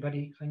you,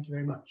 everybody. Thank you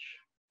very much.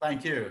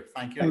 Thank you.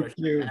 Thank you, Thank Richard.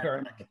 you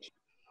very much.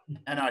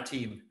 And our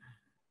team.